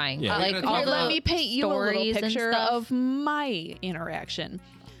terrifying. Yeah. Like Here, all Here, the let me paint you a little stories and picture stuff. of my interaction.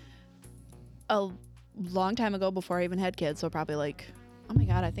 A long time ago, before I even had kids, so probably like, oh my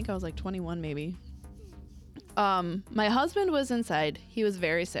god, I think I was like 21 maybe. My husband was inside. He was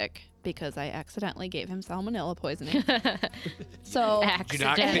very sick because I accidentally gave him salmonella poisoning. So You didn't cook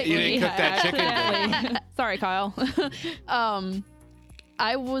that chicken. did you? sorry, Kyle.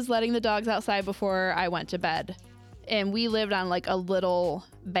 I was letting the dogs outside before I went to bed. And we lived on like a little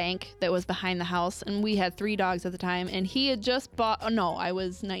bank that was behind the house. And we had 3 dogs at the time. And he had just bought, oh no, I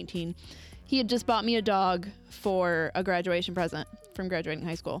was 19. He had just bought me a dog for a graduation present from graduating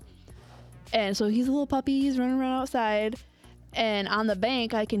high school. And so he's a little puppy. He's running around outside. And on the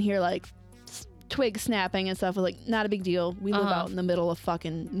bank, I can hear like twigs snapping and stuff. Like, not a big deal. We live out in the middle of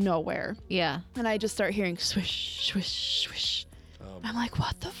fucking nowhere. Yeah. And I just start hearing swish, swish, swish. I'm like,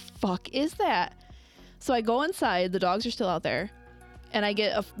 what the fuck is that? So I go inside. The dogs are still out there. And I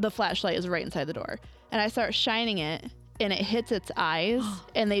get the flashlight is right inside the door. And I start shining it. And it hits its eyes.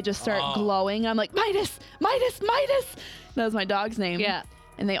 And they just start glowing. I'm like, Midas, Midas, Midas. That was my dog's name. Yeah.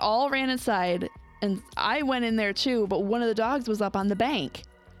 And they all ran inside. And I went in there too. But one of the dogs was up on the bank.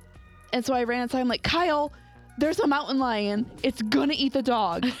 And so I ran inside. I'm like, Kyle, there's a mountain lion. It's gonna eat the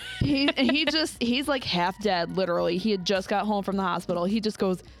dog. He's like half dead, literally. He had just got home from the hospital. He just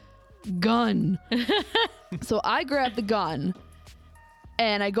goes, gun. So I grab the gun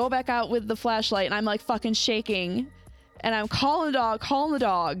and I go back out with the flashlight and I'm like fucking shaking. And I'm calling the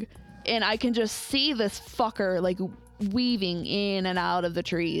dog. And I can just see this fucker like weaving in and out of the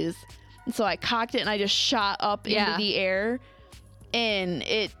trees. And so I cocked it and I just shot up into the air. And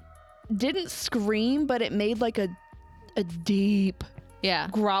it didn't scream, but it made like a deep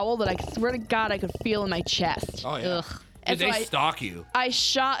growl that I swear to God I could feel in my chest. Oh yeah. Ugh. And Did so they stalk you? I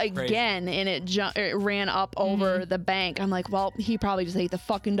shot again and it ran up over the bank. I'm like, well, he probably just ate the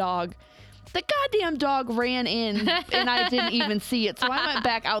fucking dog. The goddamn dog ran in and I didn't even see it. So I went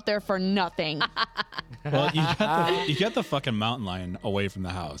back out there for nothing. Well, you got the fucking mountain lion away from the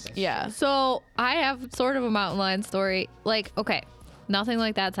house. Yeah. So I have sort of a mountain lion story. Like, okay, nothing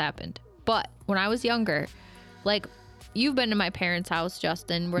like that's happened. But when I was younger, like, you've been to my parents' house,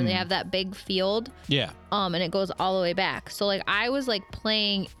 Justin, where they have that big field. Yeah. And it goes all the way back. So like I was like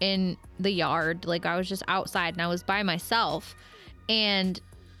playing in the yard, like I was just outside and I was by myself, and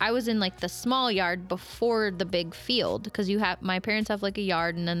I was in like the small yard before the big field, because my parents have like a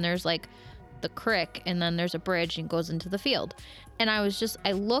yard and then there's like the creek and then there's a bridge and it goes into the field. And I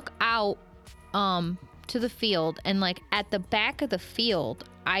look out to the field, and like at the back of the field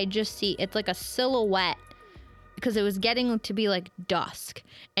I just see it's like a silhouette, because it was getting to be like dusk,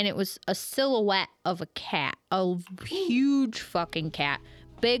 and it was a silhouette of a cat, a huge fucking cat,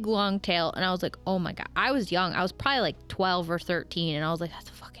 big long tail. And I was like, oh my God. I was young. I was probably like 12 or 13, and I was like, that's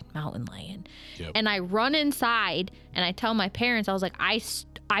a fucking mountain lion. Yep. And I run inside and I tell my parents, I was like, I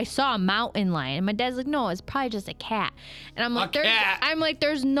saw a mountain lion. And my dad's like, no, it's probably just a cat. And I'm like,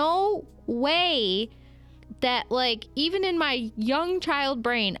 there's no way that, like, even in my young child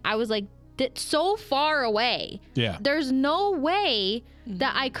brain, I was like, that's so far away. Yeah. There's no way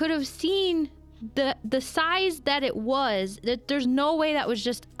that I could have seen the size that it was. That there's no way that was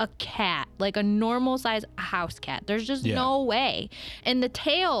just a cat, like a normal size house cat. There's just no way. And the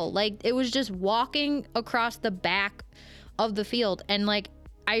tail, like, it was just walking across the back of the field, and like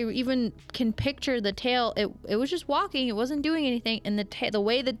I even can picture the tail. It was just walking. It wasn't doing anything. And the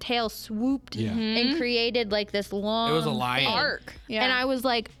way the tail swooped and created like this long It was a lion. Arc. Yeah. And I was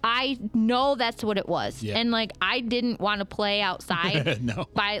like, I know that's what it was. Yeah. And like, I didn't want to play outside No.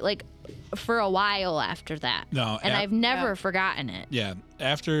 for a while after that. No, And I've never forgotten it. Yeah.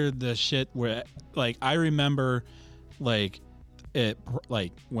 After the shit where, like, I remember, like, it,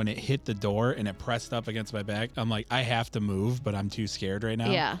 like, when it hit the door and it pressed up against my back, I'm like, I have to move, but I'm too scared right now.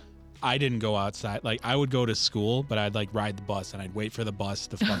 Yeah. I didn't go outside. Like, I would go to school, but I'd like ride the bus and I'd wait for the bus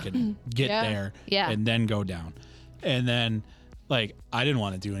to fucking get there and then go down. And then, like, I didn't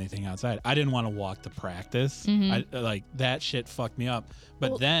want to do anything outside. I didn't want to walk to practice. Like, that shit fucked me up.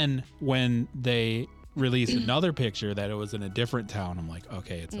 But then when they released another picture that it was in a different town, I'm like,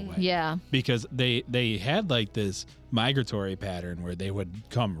 okay, it's away. Yeah. Because they had like this migratory pattern where they would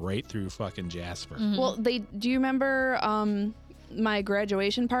come right through fucking Jasper. Well, do you remember my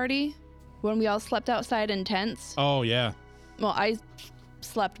graduation party when we all slept outside in tents? Oh yeah. Well, I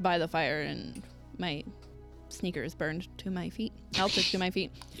slept by the fire and my sneakers burned to my feet, melted to my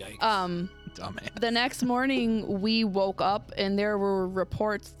feet. Yikes. Dumbass. The next morning we woke up and there were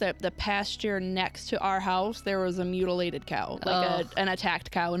reports that the pasture next to our house, there was a mutilated cow, like an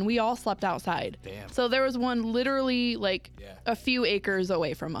attacked cow, and we all slept outside. Damn. So there was one literally like a few acres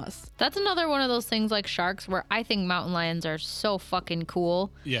away from us. That's another one of those things like sharks, where I think mountain lions are so fucking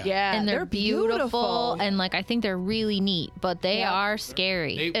cool. Yeah. Yeah, And they're beautiful. And like, I think they're really neat, but they are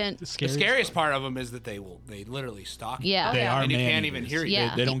scary. And The scariest part of them is that they literally stalk you. Yeah. They are And you can't man-eaters. even hear you.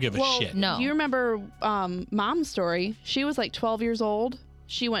 Yeah. They don't give a well, shit. No. Do you remember Mom's story? She was like 12 years old.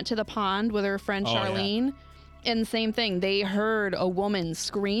 She went to the pond with her friend Oh, yeah. Charlene. And same thing. They heard a woman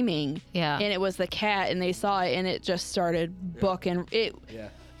screaming. Yeah. And it was the cat, and they saw it, and it just started booking.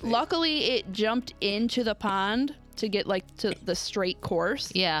 Luckily, it jumped into the pond to get like to the straight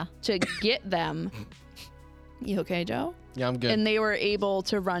course Yeah. to get them. You okay, Joe? Yeah, I'm good. And they were able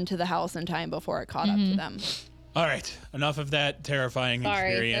to run to the house in time before it caught up to them. All right, enough of that terrifying Sorry, that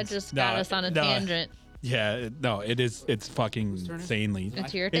experience. just got us on a tangent. Yeah, no, it's fucking insanely.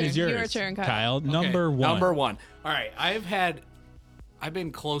 It's your It turn. is yours, Your turn, Kyle. Kyle. Okay, Number one. Number one. All right. I've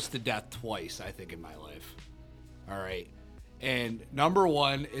been close to death twice, I think, in my life. All right. And number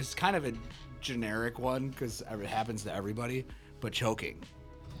one is kind of a generic one because it happens to everybody, but choking.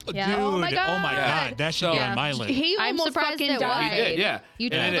 Yeah. Dude, Oh my God. that should be So- on my list. He I'm almost surprised fucking it was. died. He did, yeah. You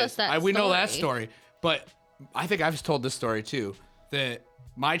And told it us is. that We know that story. story, but I think I've told this story too. That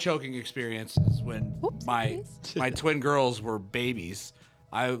my choking experience is when my twin girls were babies.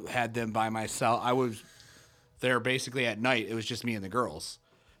 I had them by myself. I was there basically at night. It was just me and the girls.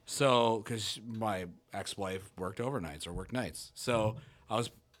 So, because my ex-wife worked overnights or worked nights, so I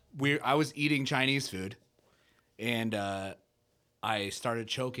was eating Chinese food, and I started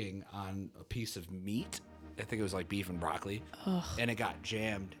choking on a piece of meat. I think it was like beef and broccoli, and it got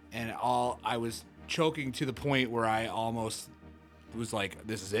jammed. And I was choking to the point where I almost was like,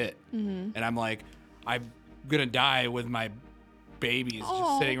 "This is it." And I'm like, "I'm gonna die with my babies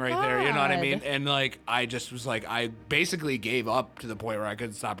just sitting right there." You know what I mean? God. And like, I just was like, I basically gave up to the point where I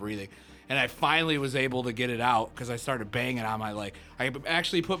couldn't stop breathing. And I finally was able to get it out because I started banging on my I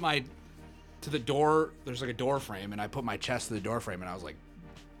actually put my to the door. There's like a door frame, and I put my chest to the door frame, and I was like,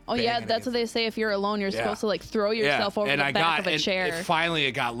 Oh yeah, banging that's what they say. If you're alone, you're supposed to like throw yourself over and the I back got, of a and chair.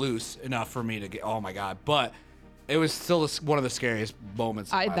 It got loose enough for me to get. Oh my god! But it was still one of the scariest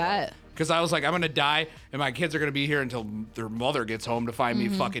moments. I bet. Because I was like, I'm gonna die, and my kids are gonna be here until their mother gets home to find me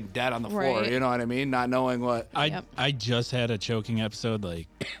fucking dead on the floor. Right. You know what I mean? Not knowing what. I just had a choking episode like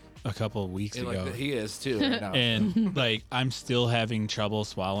a couple of weeks And, ago. like he is too. Right now. And like I'm still having trouble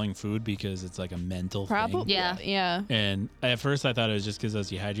swallowing food because it's like a mental Probably. thing. Yeah. Yeah. And at first I thought it was just because I was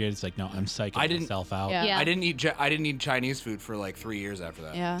dehydrated. It's like no, I'm psyching I didn't- myself out. Yeah. I didn't eat Chinese food for like 3 years after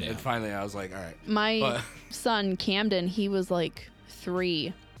that. Yeah. And finally, I was like, all right. My But- son Camden, he was like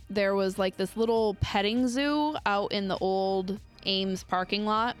 3. There was like this little petting zoo out in the old Ames parking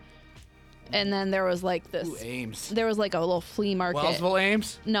lot, and then there was like this. Ooh, Ames. There was like a little flea market. Wellsville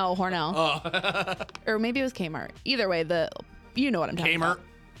Ames. No, Hornell. Oh, Or maybe it was Kmart. Either way, you know what I'm talking Kmart. about.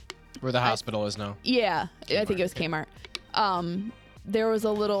 Where the hospital is now. Yeah, I think it was Kmart. There was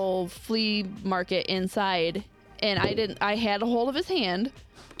a little flea market inside, and I had a hold of his hand,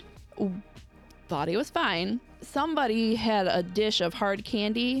 thought he was fine. Somebody had a dish of hard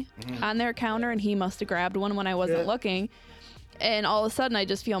candy on their counter, and he must have grabbed one when I wasn't looking. And all of a sudden, I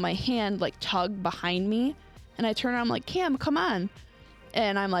just feel my hand like tug behind me, and I turn around, I'm like, Cam, come on.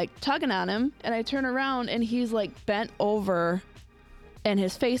 And I'm like tugging on him, and I turn around, and he's like bent over, and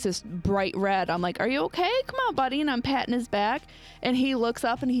his face is bright red. I'm like, are you okay? Come on, buddy. And I'm patting his back, and he looks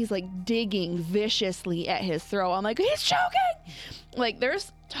up, and he's like digging viciously at his throat. I'm like, he's choking. Like,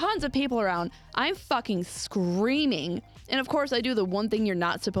 there's tons of people around. I'm fucking screaming. And of course, I do the one thing you're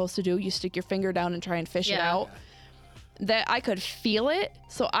not supposed to do. You stick your finger down and try and fish it Yeah. out. That I could feel it.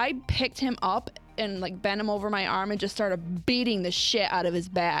 So I picked him up and like bent him over my arm and just started beating the shit out of his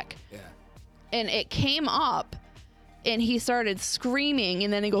back. Yeah. And it came up, and he started screaming,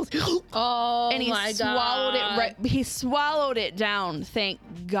 and then he goes, Oh and he my swallowed God. it right. He swallowed it down. Thank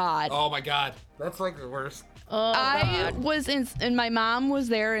God. Oh my god. That's like the worst. Oh, I God. was in, and my mom was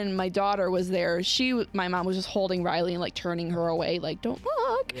there, and my daughter was there. My mom was just holding Riley and like turning her away, like, don't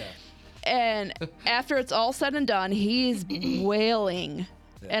look. Yeah. And after it's all said and done, he's wailing,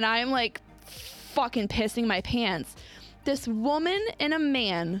 and I'm like fucking pissing my pants. This woman and a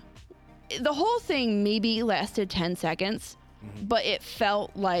man, the whole thing maybe lasted 10 seconds, but it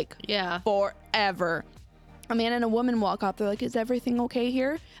felt like Yeah. forever. A man and a woman walk up. They're like, is everything okay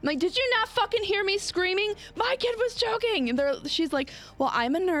here? I'm like, did you not fucking hear me screaming? My kid was choking. And she's like, well,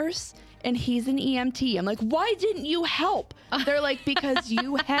 I'm a nurse and he's an EMT. I'm like, why didn't you help? They're like, because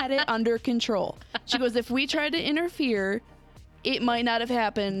you had it under control. She goes, if we tried to interfere, it might not have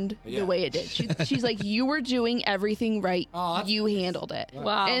happened Yeah. the way it did. She's like, you were doing everything right. Oh, that's You handled it.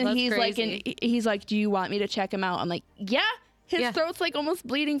 Wow, And that's he's like, crazy. and he's like, do you want me to check him out? I'm like, yeah. His Yeah. throat's like almost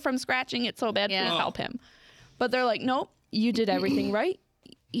bleeding from scratching it so bad. Yeah. Please help him. But they're like, nope, you did everything right.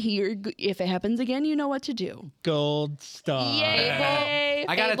 Here, if it happens again, you know what to do. Gold star. Yay!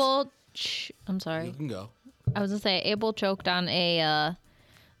 I got Abel, I'm You sorry. can go. I was gonna say Abel choked on a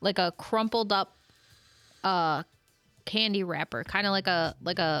like a crumpled up candy wrapper, kind of like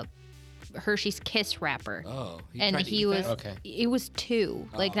a Hershey's Kiss wrapper. Oh. And tried to he eat was that? Okay. it was 2,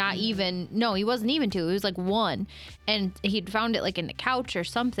 like Oh. not even, no, he wasn't even 2, it was like 1, and he'd found it like in the couch or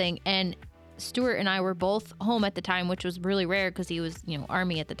something, and Stuart and I were both home at the time, which was really rare because he was,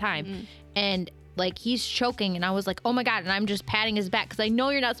 Army at the time. And like he's choking, and I was like, oh my God. And I'm just patting his back because I know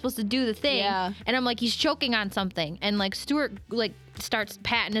you're not supposed to do the thing. Yeah. And I'm like, he's choking on something. And like Stuart like starts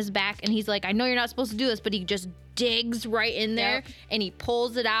patting his back, and he's like, I know you're not supposed to do this, but he just digs right in there Yep. and he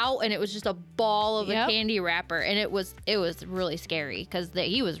pulls it out, and it was just a ball of Yep. a candy wrapper. And it was really scary because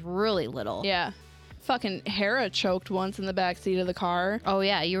he was really little. Yeah. Fucking Hera choked once in the back seat of the car. Oh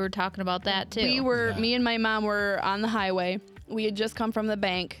yeah, you were talking about that too. Me and my mom were on the highway. We had just come from the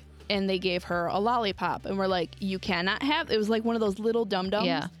bank, and they gave her a lollipop, and we're like, you cannot have, it was like one of those little dum-dums.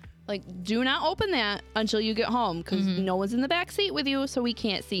 Yeah. Like, do not open that until you get home, because no one's in the back seat with you, so we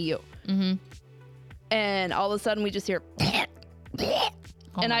can't see you. Mm-hmm. And all of a sudden we just hear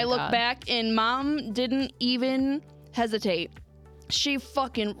and I look back, and Mom didn't even hesitate. She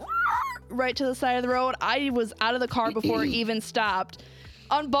fucking right to the side of the road. I was out of the car before it even stopped.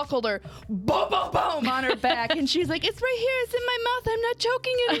 Unbuckled her, boom, boom, boom, on her back. And she's like, it's right here. It's in my mouth. I'm not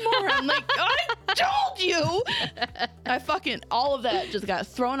choking anymore. I'm like, I told you. All of that just got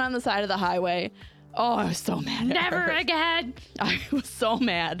thrown on the side of the highway. Oh, I was so mad. Never again. I was so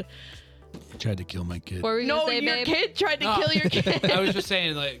mad. Tried to kill my kid. What were you No, gonna say, your babe? kid tried to kill your kid. I was just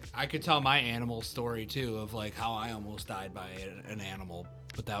saying, like, I could tell my animal story too of like how I almost died by an animal,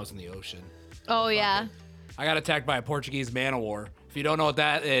 but that was in the ocean. Oh yeah. I got attacked by a Portuguese man of war. If you don't know what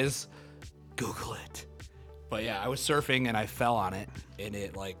that is, Google it. But yeah, I was surfing and I fell on it, and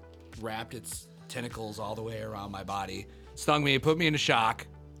it like wrapped its tentacles all the way around my body, stung me, put me into shock.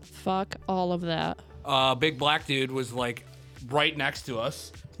 Fuck all of that. Big black dude was like right next to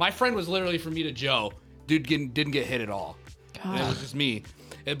us. My friend was literally from me to Joe. Dude didn't get hit at all. And it was just me.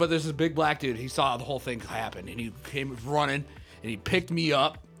 But there's this big black dude. He saw the whole thing happen, and he came running, and he picked me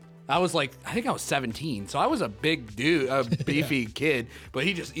up. I was like, I think I was 17, so I was a big dude, a beefy kid. But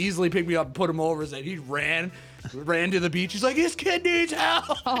he just easily picked me up and put him over his head. He ran to the beach. He's like, his kid needs help.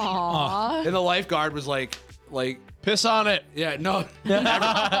 Aww. And the lifeguard was like, Piss on it. yeah, no. Even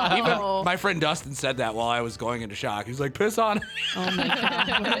my friend Dustin said that while I was going into shock. He was like, piss on it. Oh my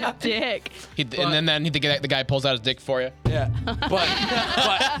God. What a dick. And then the guy pulls out his dick for you. Yeah, but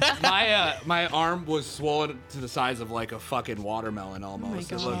my arm was swollen to the size of like a fucking watermelon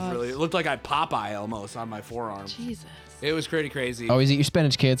almost. Oh my It looked God. it looked like I Popeye almost on my forearm. Jesus. It was pretty crazy. Always eat your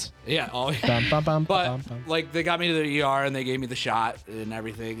spinach, kids. Yeah, always. Bum, bum, bum, But bum, bum. like they got me to the ER and they gave me the shot and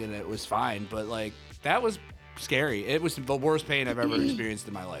everything, and it was fine. But like that was scary. It was the worst pain I've ever experienced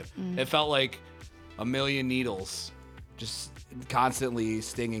in my life. It felt like a million needles just constantly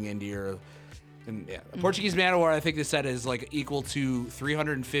stinging into your. And yeah, a Portuguese man of war, I think they said, is like equal to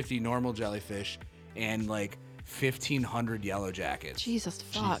 350 normal jellyfish and like 1,500 yellow jackets. Jesus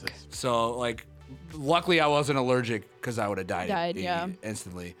fuck. So like, luckily I wasn't allergic because I would have died Yeah.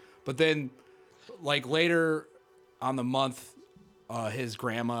 instantly. But then, like later on the month, his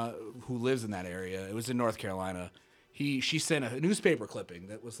grandma, who lives in that area, it was in North Carolina, she sent a newspaper clipping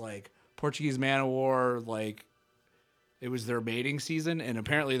that was like Portuguese man of war, like it was their mating season, and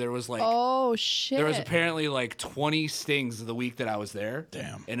apparently there was like Oh shit. there was apparently like 20 stings the week that I was there.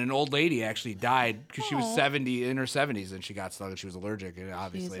 Damn. And an old lady actually died because she was Aw. 70 in her 70s and she got stung and she was allergic, and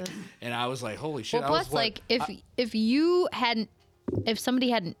obviously. Jesus. And I was like, holy shit. Well, I was, plus, what, like, if somebody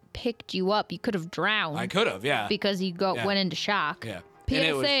hadn't picked you up, you could have drowned I could have, yeah. because you Yeah. went into shock. Yeah. And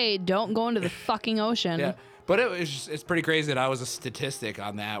it was- PSA, don't go into the fucking ocean. yeah. But it's pretty crazy that I was a statistic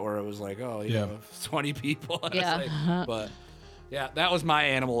on that where it was like, oh, you Yeah. know, 20 people. I was Yeah. like, but yeah, that was my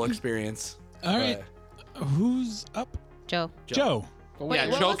animal experience. All right. Who's up? Joe. Joe. Wait, Yeah,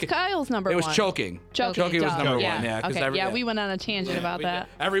 what choking. was Kyle's number It was one? choking. Choking was duh. number yeah. one, yeah. 'cause Okay. We went on a tangent about that.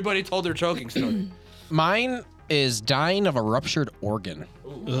 Everybody told their choking story. Mine is dying of a ruptured organ.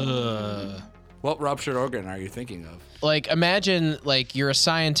 What ruptured organ are you thinking of? Like, imagine, like, you're a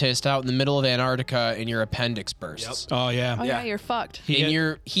scientist out in the middle of Antarctica and your appendix bursts. Oh yeah. Oh yeah, Yeah. you're fucked.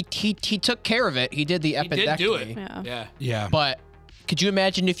 And he took care of it. He did the He appendectomy. did do it. Yeah. Yeah. Yeah. But could you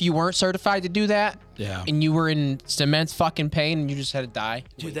imagine if you weren't certified to do that Yeah. and you were in immense fucking pain and you just had to die?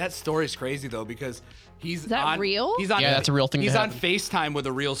 Dude, that story's crazy though because he's that on, real? He's on, Yeah, that's a real thing to He's on happen. FaceTime with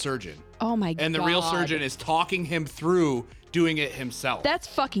a real surgeon, Oh my god. and the real surgeon is talking him through doing it himself. That's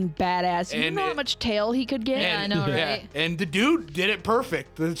fucking badass. You And know how it- much tail he could get? Yeah, I know, right? And the dude did it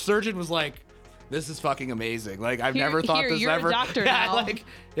perfect. The surgeon was like, "This is fucking amazing. Like I've Here- never thought here, this you're a ever." doctor yeah, now. like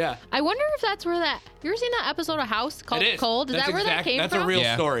yeah. I wonder if that's where that. You ever seen that episode of House called It is. Cold? Is That's that where that came That's from? a real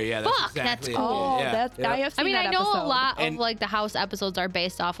Yeah. story. Yeah. That's Fuck, that's exactly it. cool. Oh, Yeah, that's yeah. I have I seen mean, I that know a episode. lot of And- like the House episodes are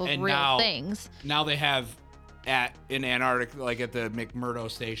based off of And real now- things. Now they have in Antarctica, like at the McMurdo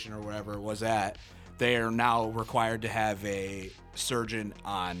station or whatever it was at, they are now required to have a surgeon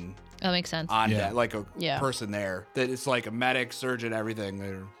on That makes sense. on Yeah. that, like a Yeah. person there. That it's like a medic, surgeon,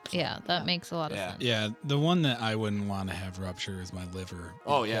 everything. Yeah, that makes a lot of Yeah. sense. Yeah, the one that I wouldn't want to have rupture is my liver.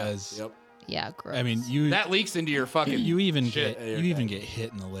 Oh yeah. because, Yep. Yeah, gross. I mean, you That leaks into your fucking. you even shit. get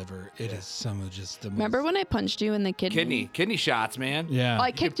hit in the liver. It is some of just the most. Remember when I punched you in the kidney? kidney shots, man. Yeah. Oh,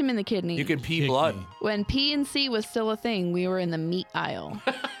 I kicked him in the kidney. You can pee Kick blood. me. When P&C was still a thing, we were in the meat aisle.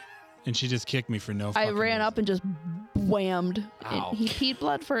 And she just kicked me for no. I fucking ran reason. up and just whammed. Ow. And he peed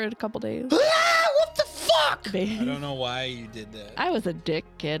blood for a couple days. What the fuck? I don't know why you did that. I was a dick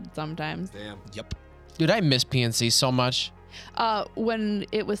kid sometimes. Damn. Yep. Dude, I miss PNC so much. When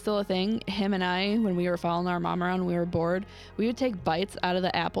it was still a thing, him and I, when we were following our mom around, we were bored. We would take bites out of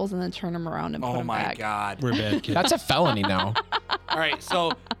the apples and then turn them around and put Oh them my back. god. We're bad kids. That's a felony now. All right,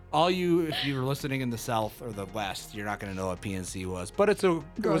 so all you, if you were listening in the South or the West, you're not going to know what PNC was, but it was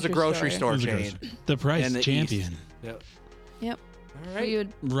a grocery Grocery store It was a chain. grocery- The price in the champion. East. Yep. Yep. All We right.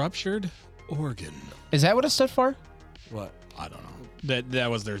 would, Ruptured organ. Is that what it stood for? What? I don't know. That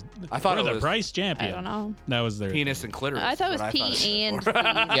was their. I thought we're it the was- price champion. I don't know. That was their. Penis and clitoris. I thought it is was what I thought P and stood for.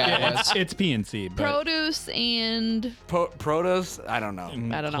 Yeah, it was. It's PNC, but produce and Protos? I don't know.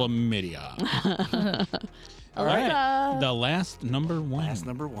 I don't know. Chlamydia. All right. The last number one. That's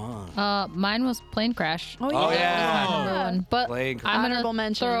number one. Mine was plane crash. Oh, Oh, yeah. yeah. Number one. But Plane I'm Honorable gonna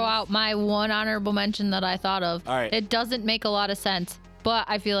mentions. throw out my one honorable mention that I thought of. All right. It doesn't make a lot of sense, but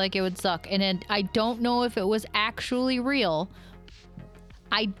I feel like it would suck. And I don't know if it was actually real.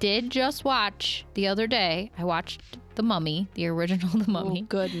 I did just watch the other day. I watched The Mummy, the original The Oh, Mummy,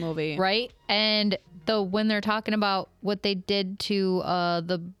 good movie. right? And when they're talking about what they did to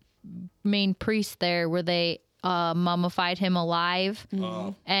the main priest there, where they mummified him alive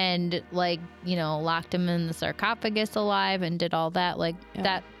and locked him in the sarcophagus alive and did all that,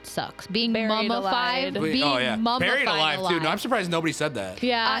 that sucks. Being Buried mummified, alive. being Oh yeah. mummified Buried alive, too. No, I'm surprised nobody said that.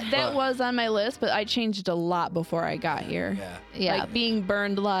 yeah, That was on my list, but I changed a lot before I got here. Yeah. yeah. Like being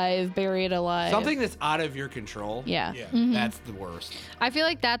burned alive, buried alive. Something that's out of your control. Yeah. Yeah. Mm-hmm. That's the worst. I feel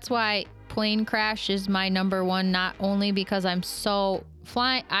like that's why plane crash is my number one, not only because I'm so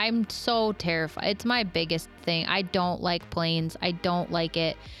terrified. It's my biggest thing. I don't like planes. I don't like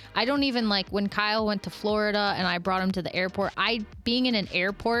it. I don't even like when Kyle went to Florida and I brought him to the airport. Being in an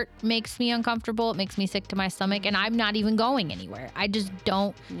airport makes me uncomfortable. It makes me sick to my stomach, and I'm not even going anywhere. I just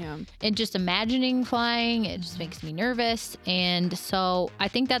don't. Yeah. And just imagining flying, it just makes me nervous. And so I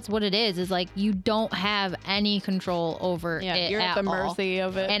think that's what it is like you don't have any control over Yeah. it You're at the all. mercy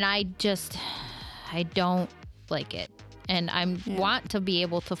of it. And I don't like it. And I want to be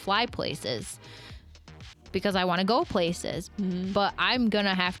able to fly places because I want to go places. But I'm going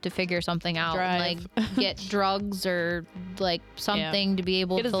to have to figure something out and Drive. get drugs or something to be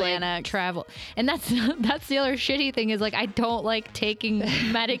able Get a to Xanax. travel. And that's the other shitty thing is I don't like taking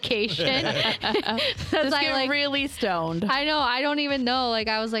medication. Just I get really stoned. I know. I don't even know.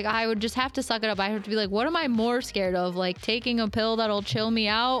 I was I would just have to suck it up. I have to be what am I more scared of? Taking a pill that'll chill me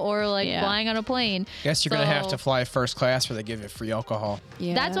out or flying on a plane? Guess you're gonna have So- to fly first class where they give you free alcohol.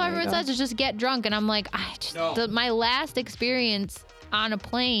 Yeah, That's what there you everyone go. says is just get drunk. And I'm my last experience on a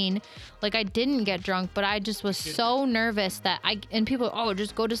plane, I didn't get drunk, but I just was so nervous that and people,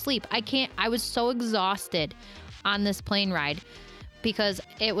 just go to sleep. I was so exhausted on this plane ride because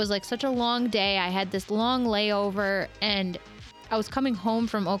it was such a long day. I had this long layover and I was coming home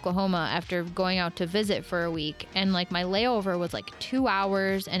from Oklahoma after going out to visit for a week. And my layover was 2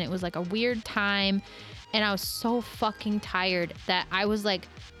 hours and it was a weird time. And I was so fucking tired that I was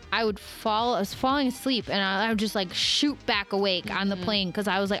I was falling asleep and I would just shoot back awake on the plane because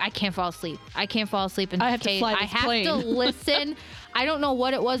I was I can't fall asleep. I can't fall asleep. In I have to case. fly I this have plane. to listen. I don't know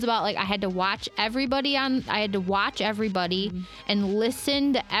what it was about. I had to watch everybody and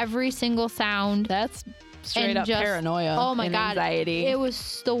listen to every single sound. That's straight and up just- paranoia. Oh my and God. anxiety. It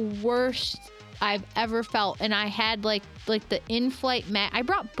was the worst I've ever felt. And I had the in-flight I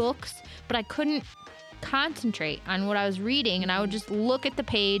brought books, but I couldn't concentrate on what I was reading, and I would just look at the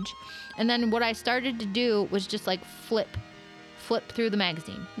page, and then what I started to do was just flip through the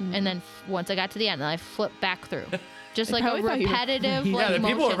magazine, and then once I got to the end, I flipped back through, just a probably thought you were repetitive Yeah, the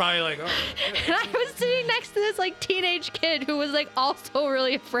people motion. are probably oh. And I was sitting next to this teenage kid who was also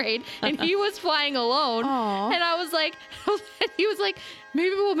really afraid, and he was flying alone. Aw. And I was and he was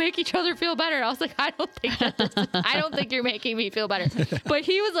maybe we'll make each other feel better. And I was like, I don't think you're making me feel better. But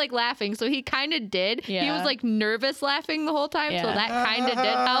he was like laughing, so he kind of did. He Yeah. was like nervous laughing the whole time, so Yeah. that kind of did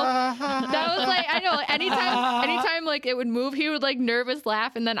help. That was like, I know, anytime like it would move, he would like nervous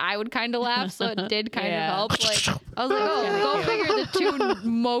laugh, and then I would kind of laugh, so it did kind of Yeah. help. Like I was like, oh, go figure. The two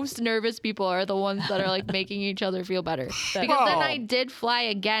most nervous people are the ones that are like making each other feel better. Because then I did fly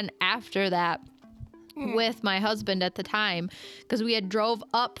again after that with my husband at the time, because we had drove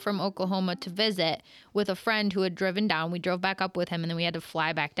up from Oklahoma to visit with a friend who had driven down. We drove back up with him, and then we had to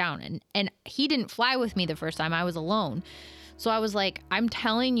fly back down. And he didn't fly with me the first time. I was alone. So I was like, I'm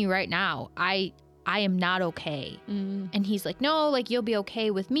telling you right now, I am not okay. And he's like, no, like you'll be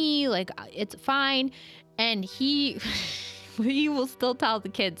okay with me. Like it's fine. And he will still tell the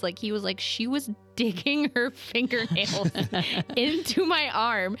kids, like he was like, she was digging her fingernails into my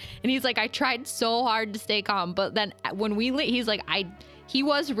arm. And he's like, I tried so hard to stay calm. But then when he's like, he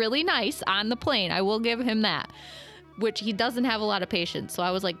was really nice on the plane. I will give him that. Which he doesn't have a lot of patience. So I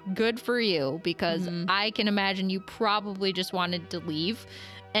was like, good for you, because I can imagine you probably just wanted to leave.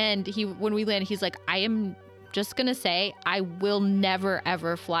 And when we landed, he's like, I am just going to say, I will never,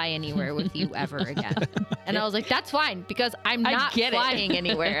 ever fly anywhere with you ever again. And I was like, that's fine, because I'm not flying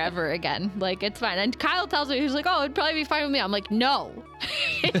anywhere ever again. Like, it's fine. And Kyle tells me, he's like, oh, it'd probably be fine with me. I'm like, no,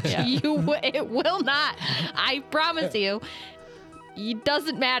 it will not. I promise you. It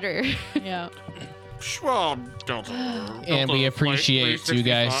doesn't matter. Yeah. And we appreciate you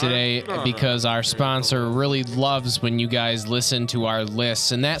guys today because our sponsor really loves when you guys listen to our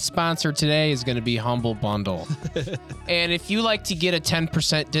lists. And that sponsor today is going to be Humble Bundle. And if you like to get a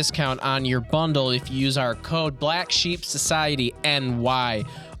 10% discount on your bundle if you use our code Black Sheep Society NY.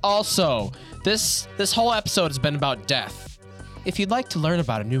 Also, this whole episode has been about death. If you'd like to learn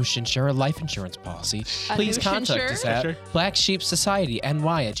about a new Shinshura life insurance policy, please new contact us at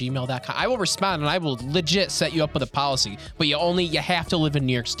blacksheepsociety.ny@gmail.com. I will respond and I will legit set you up with a policy, but you have to live in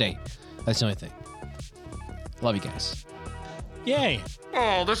New York State. That's the only thing. Love you guys. Yay.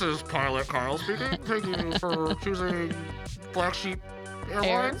 Oh, this is Pilot Kyle speaking. Thank you for choosing Black Sheep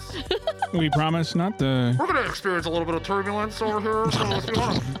Airlines. We promise not to. We're going to experience a little bit of turbulence over here, so if you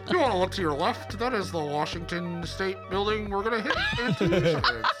want to look to your left, that is the Washington State building. We're going to hit into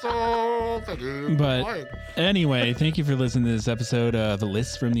so thank you. But Bye. anyway, thank you for listening to this episode of The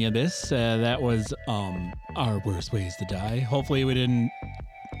List from the Abyss. That was our worst ways to die. Hopefully we didn't,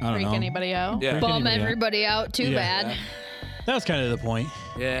 I don't Freak know. anybody out. Yeah. Bum anybody out. everybody out. Too Yeah. bad. That was kind of the point.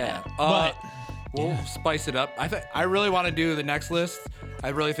 Yeah. But We'll spice it up. I really want to do the next list. I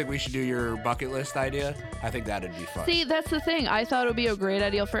really think we should do your bucket list idea. I think that'd be fun. See, that's the thing. I thought it would be a great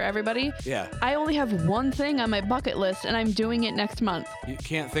idea for everybody. Yeah. I only have one thing on my bucket list, and I'm doing it next month. You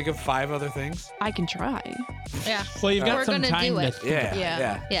can't think of 5 other things? I can try. Yeah. well, you've got We're some gonna time do to it. think Yeah. about it.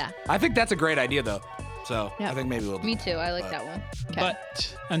 Yeah. Yeah. I think that's a great idea, though. So Yeah. I think maybe we'll do Me it. too. I like that one.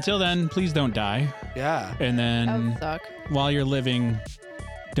 But until then, please don't die. Yeah. And That then would suck. while you're living,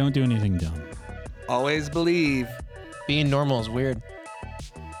 don't do anything dumb. Always believe. Being normal is weird.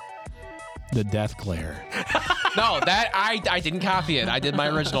 The Death Glare. No, that I didn't copy it. I did my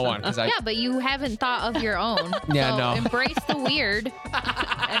original one because I. Yeah, but you haven't thought of your own. Yeah, so no. Embrace the weird.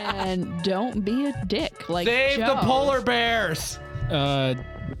 And don't be a dick like Save Joe. the polar bears.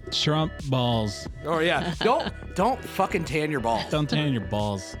 Trump balls. Oh yeah. Don't fucking tan your balls. Don't tan your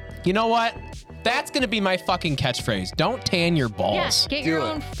balls. You know what? That's gonna be my fucking catchphrase. Don't tan your Yeah, balls. get Do your it.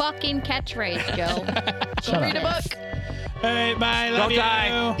 own fucking catchphrase, Joe. Shut Read a up. book. Hey, bye. Love Don't you.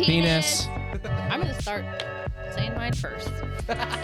 die. Penis. I'm gonna start saying mine first.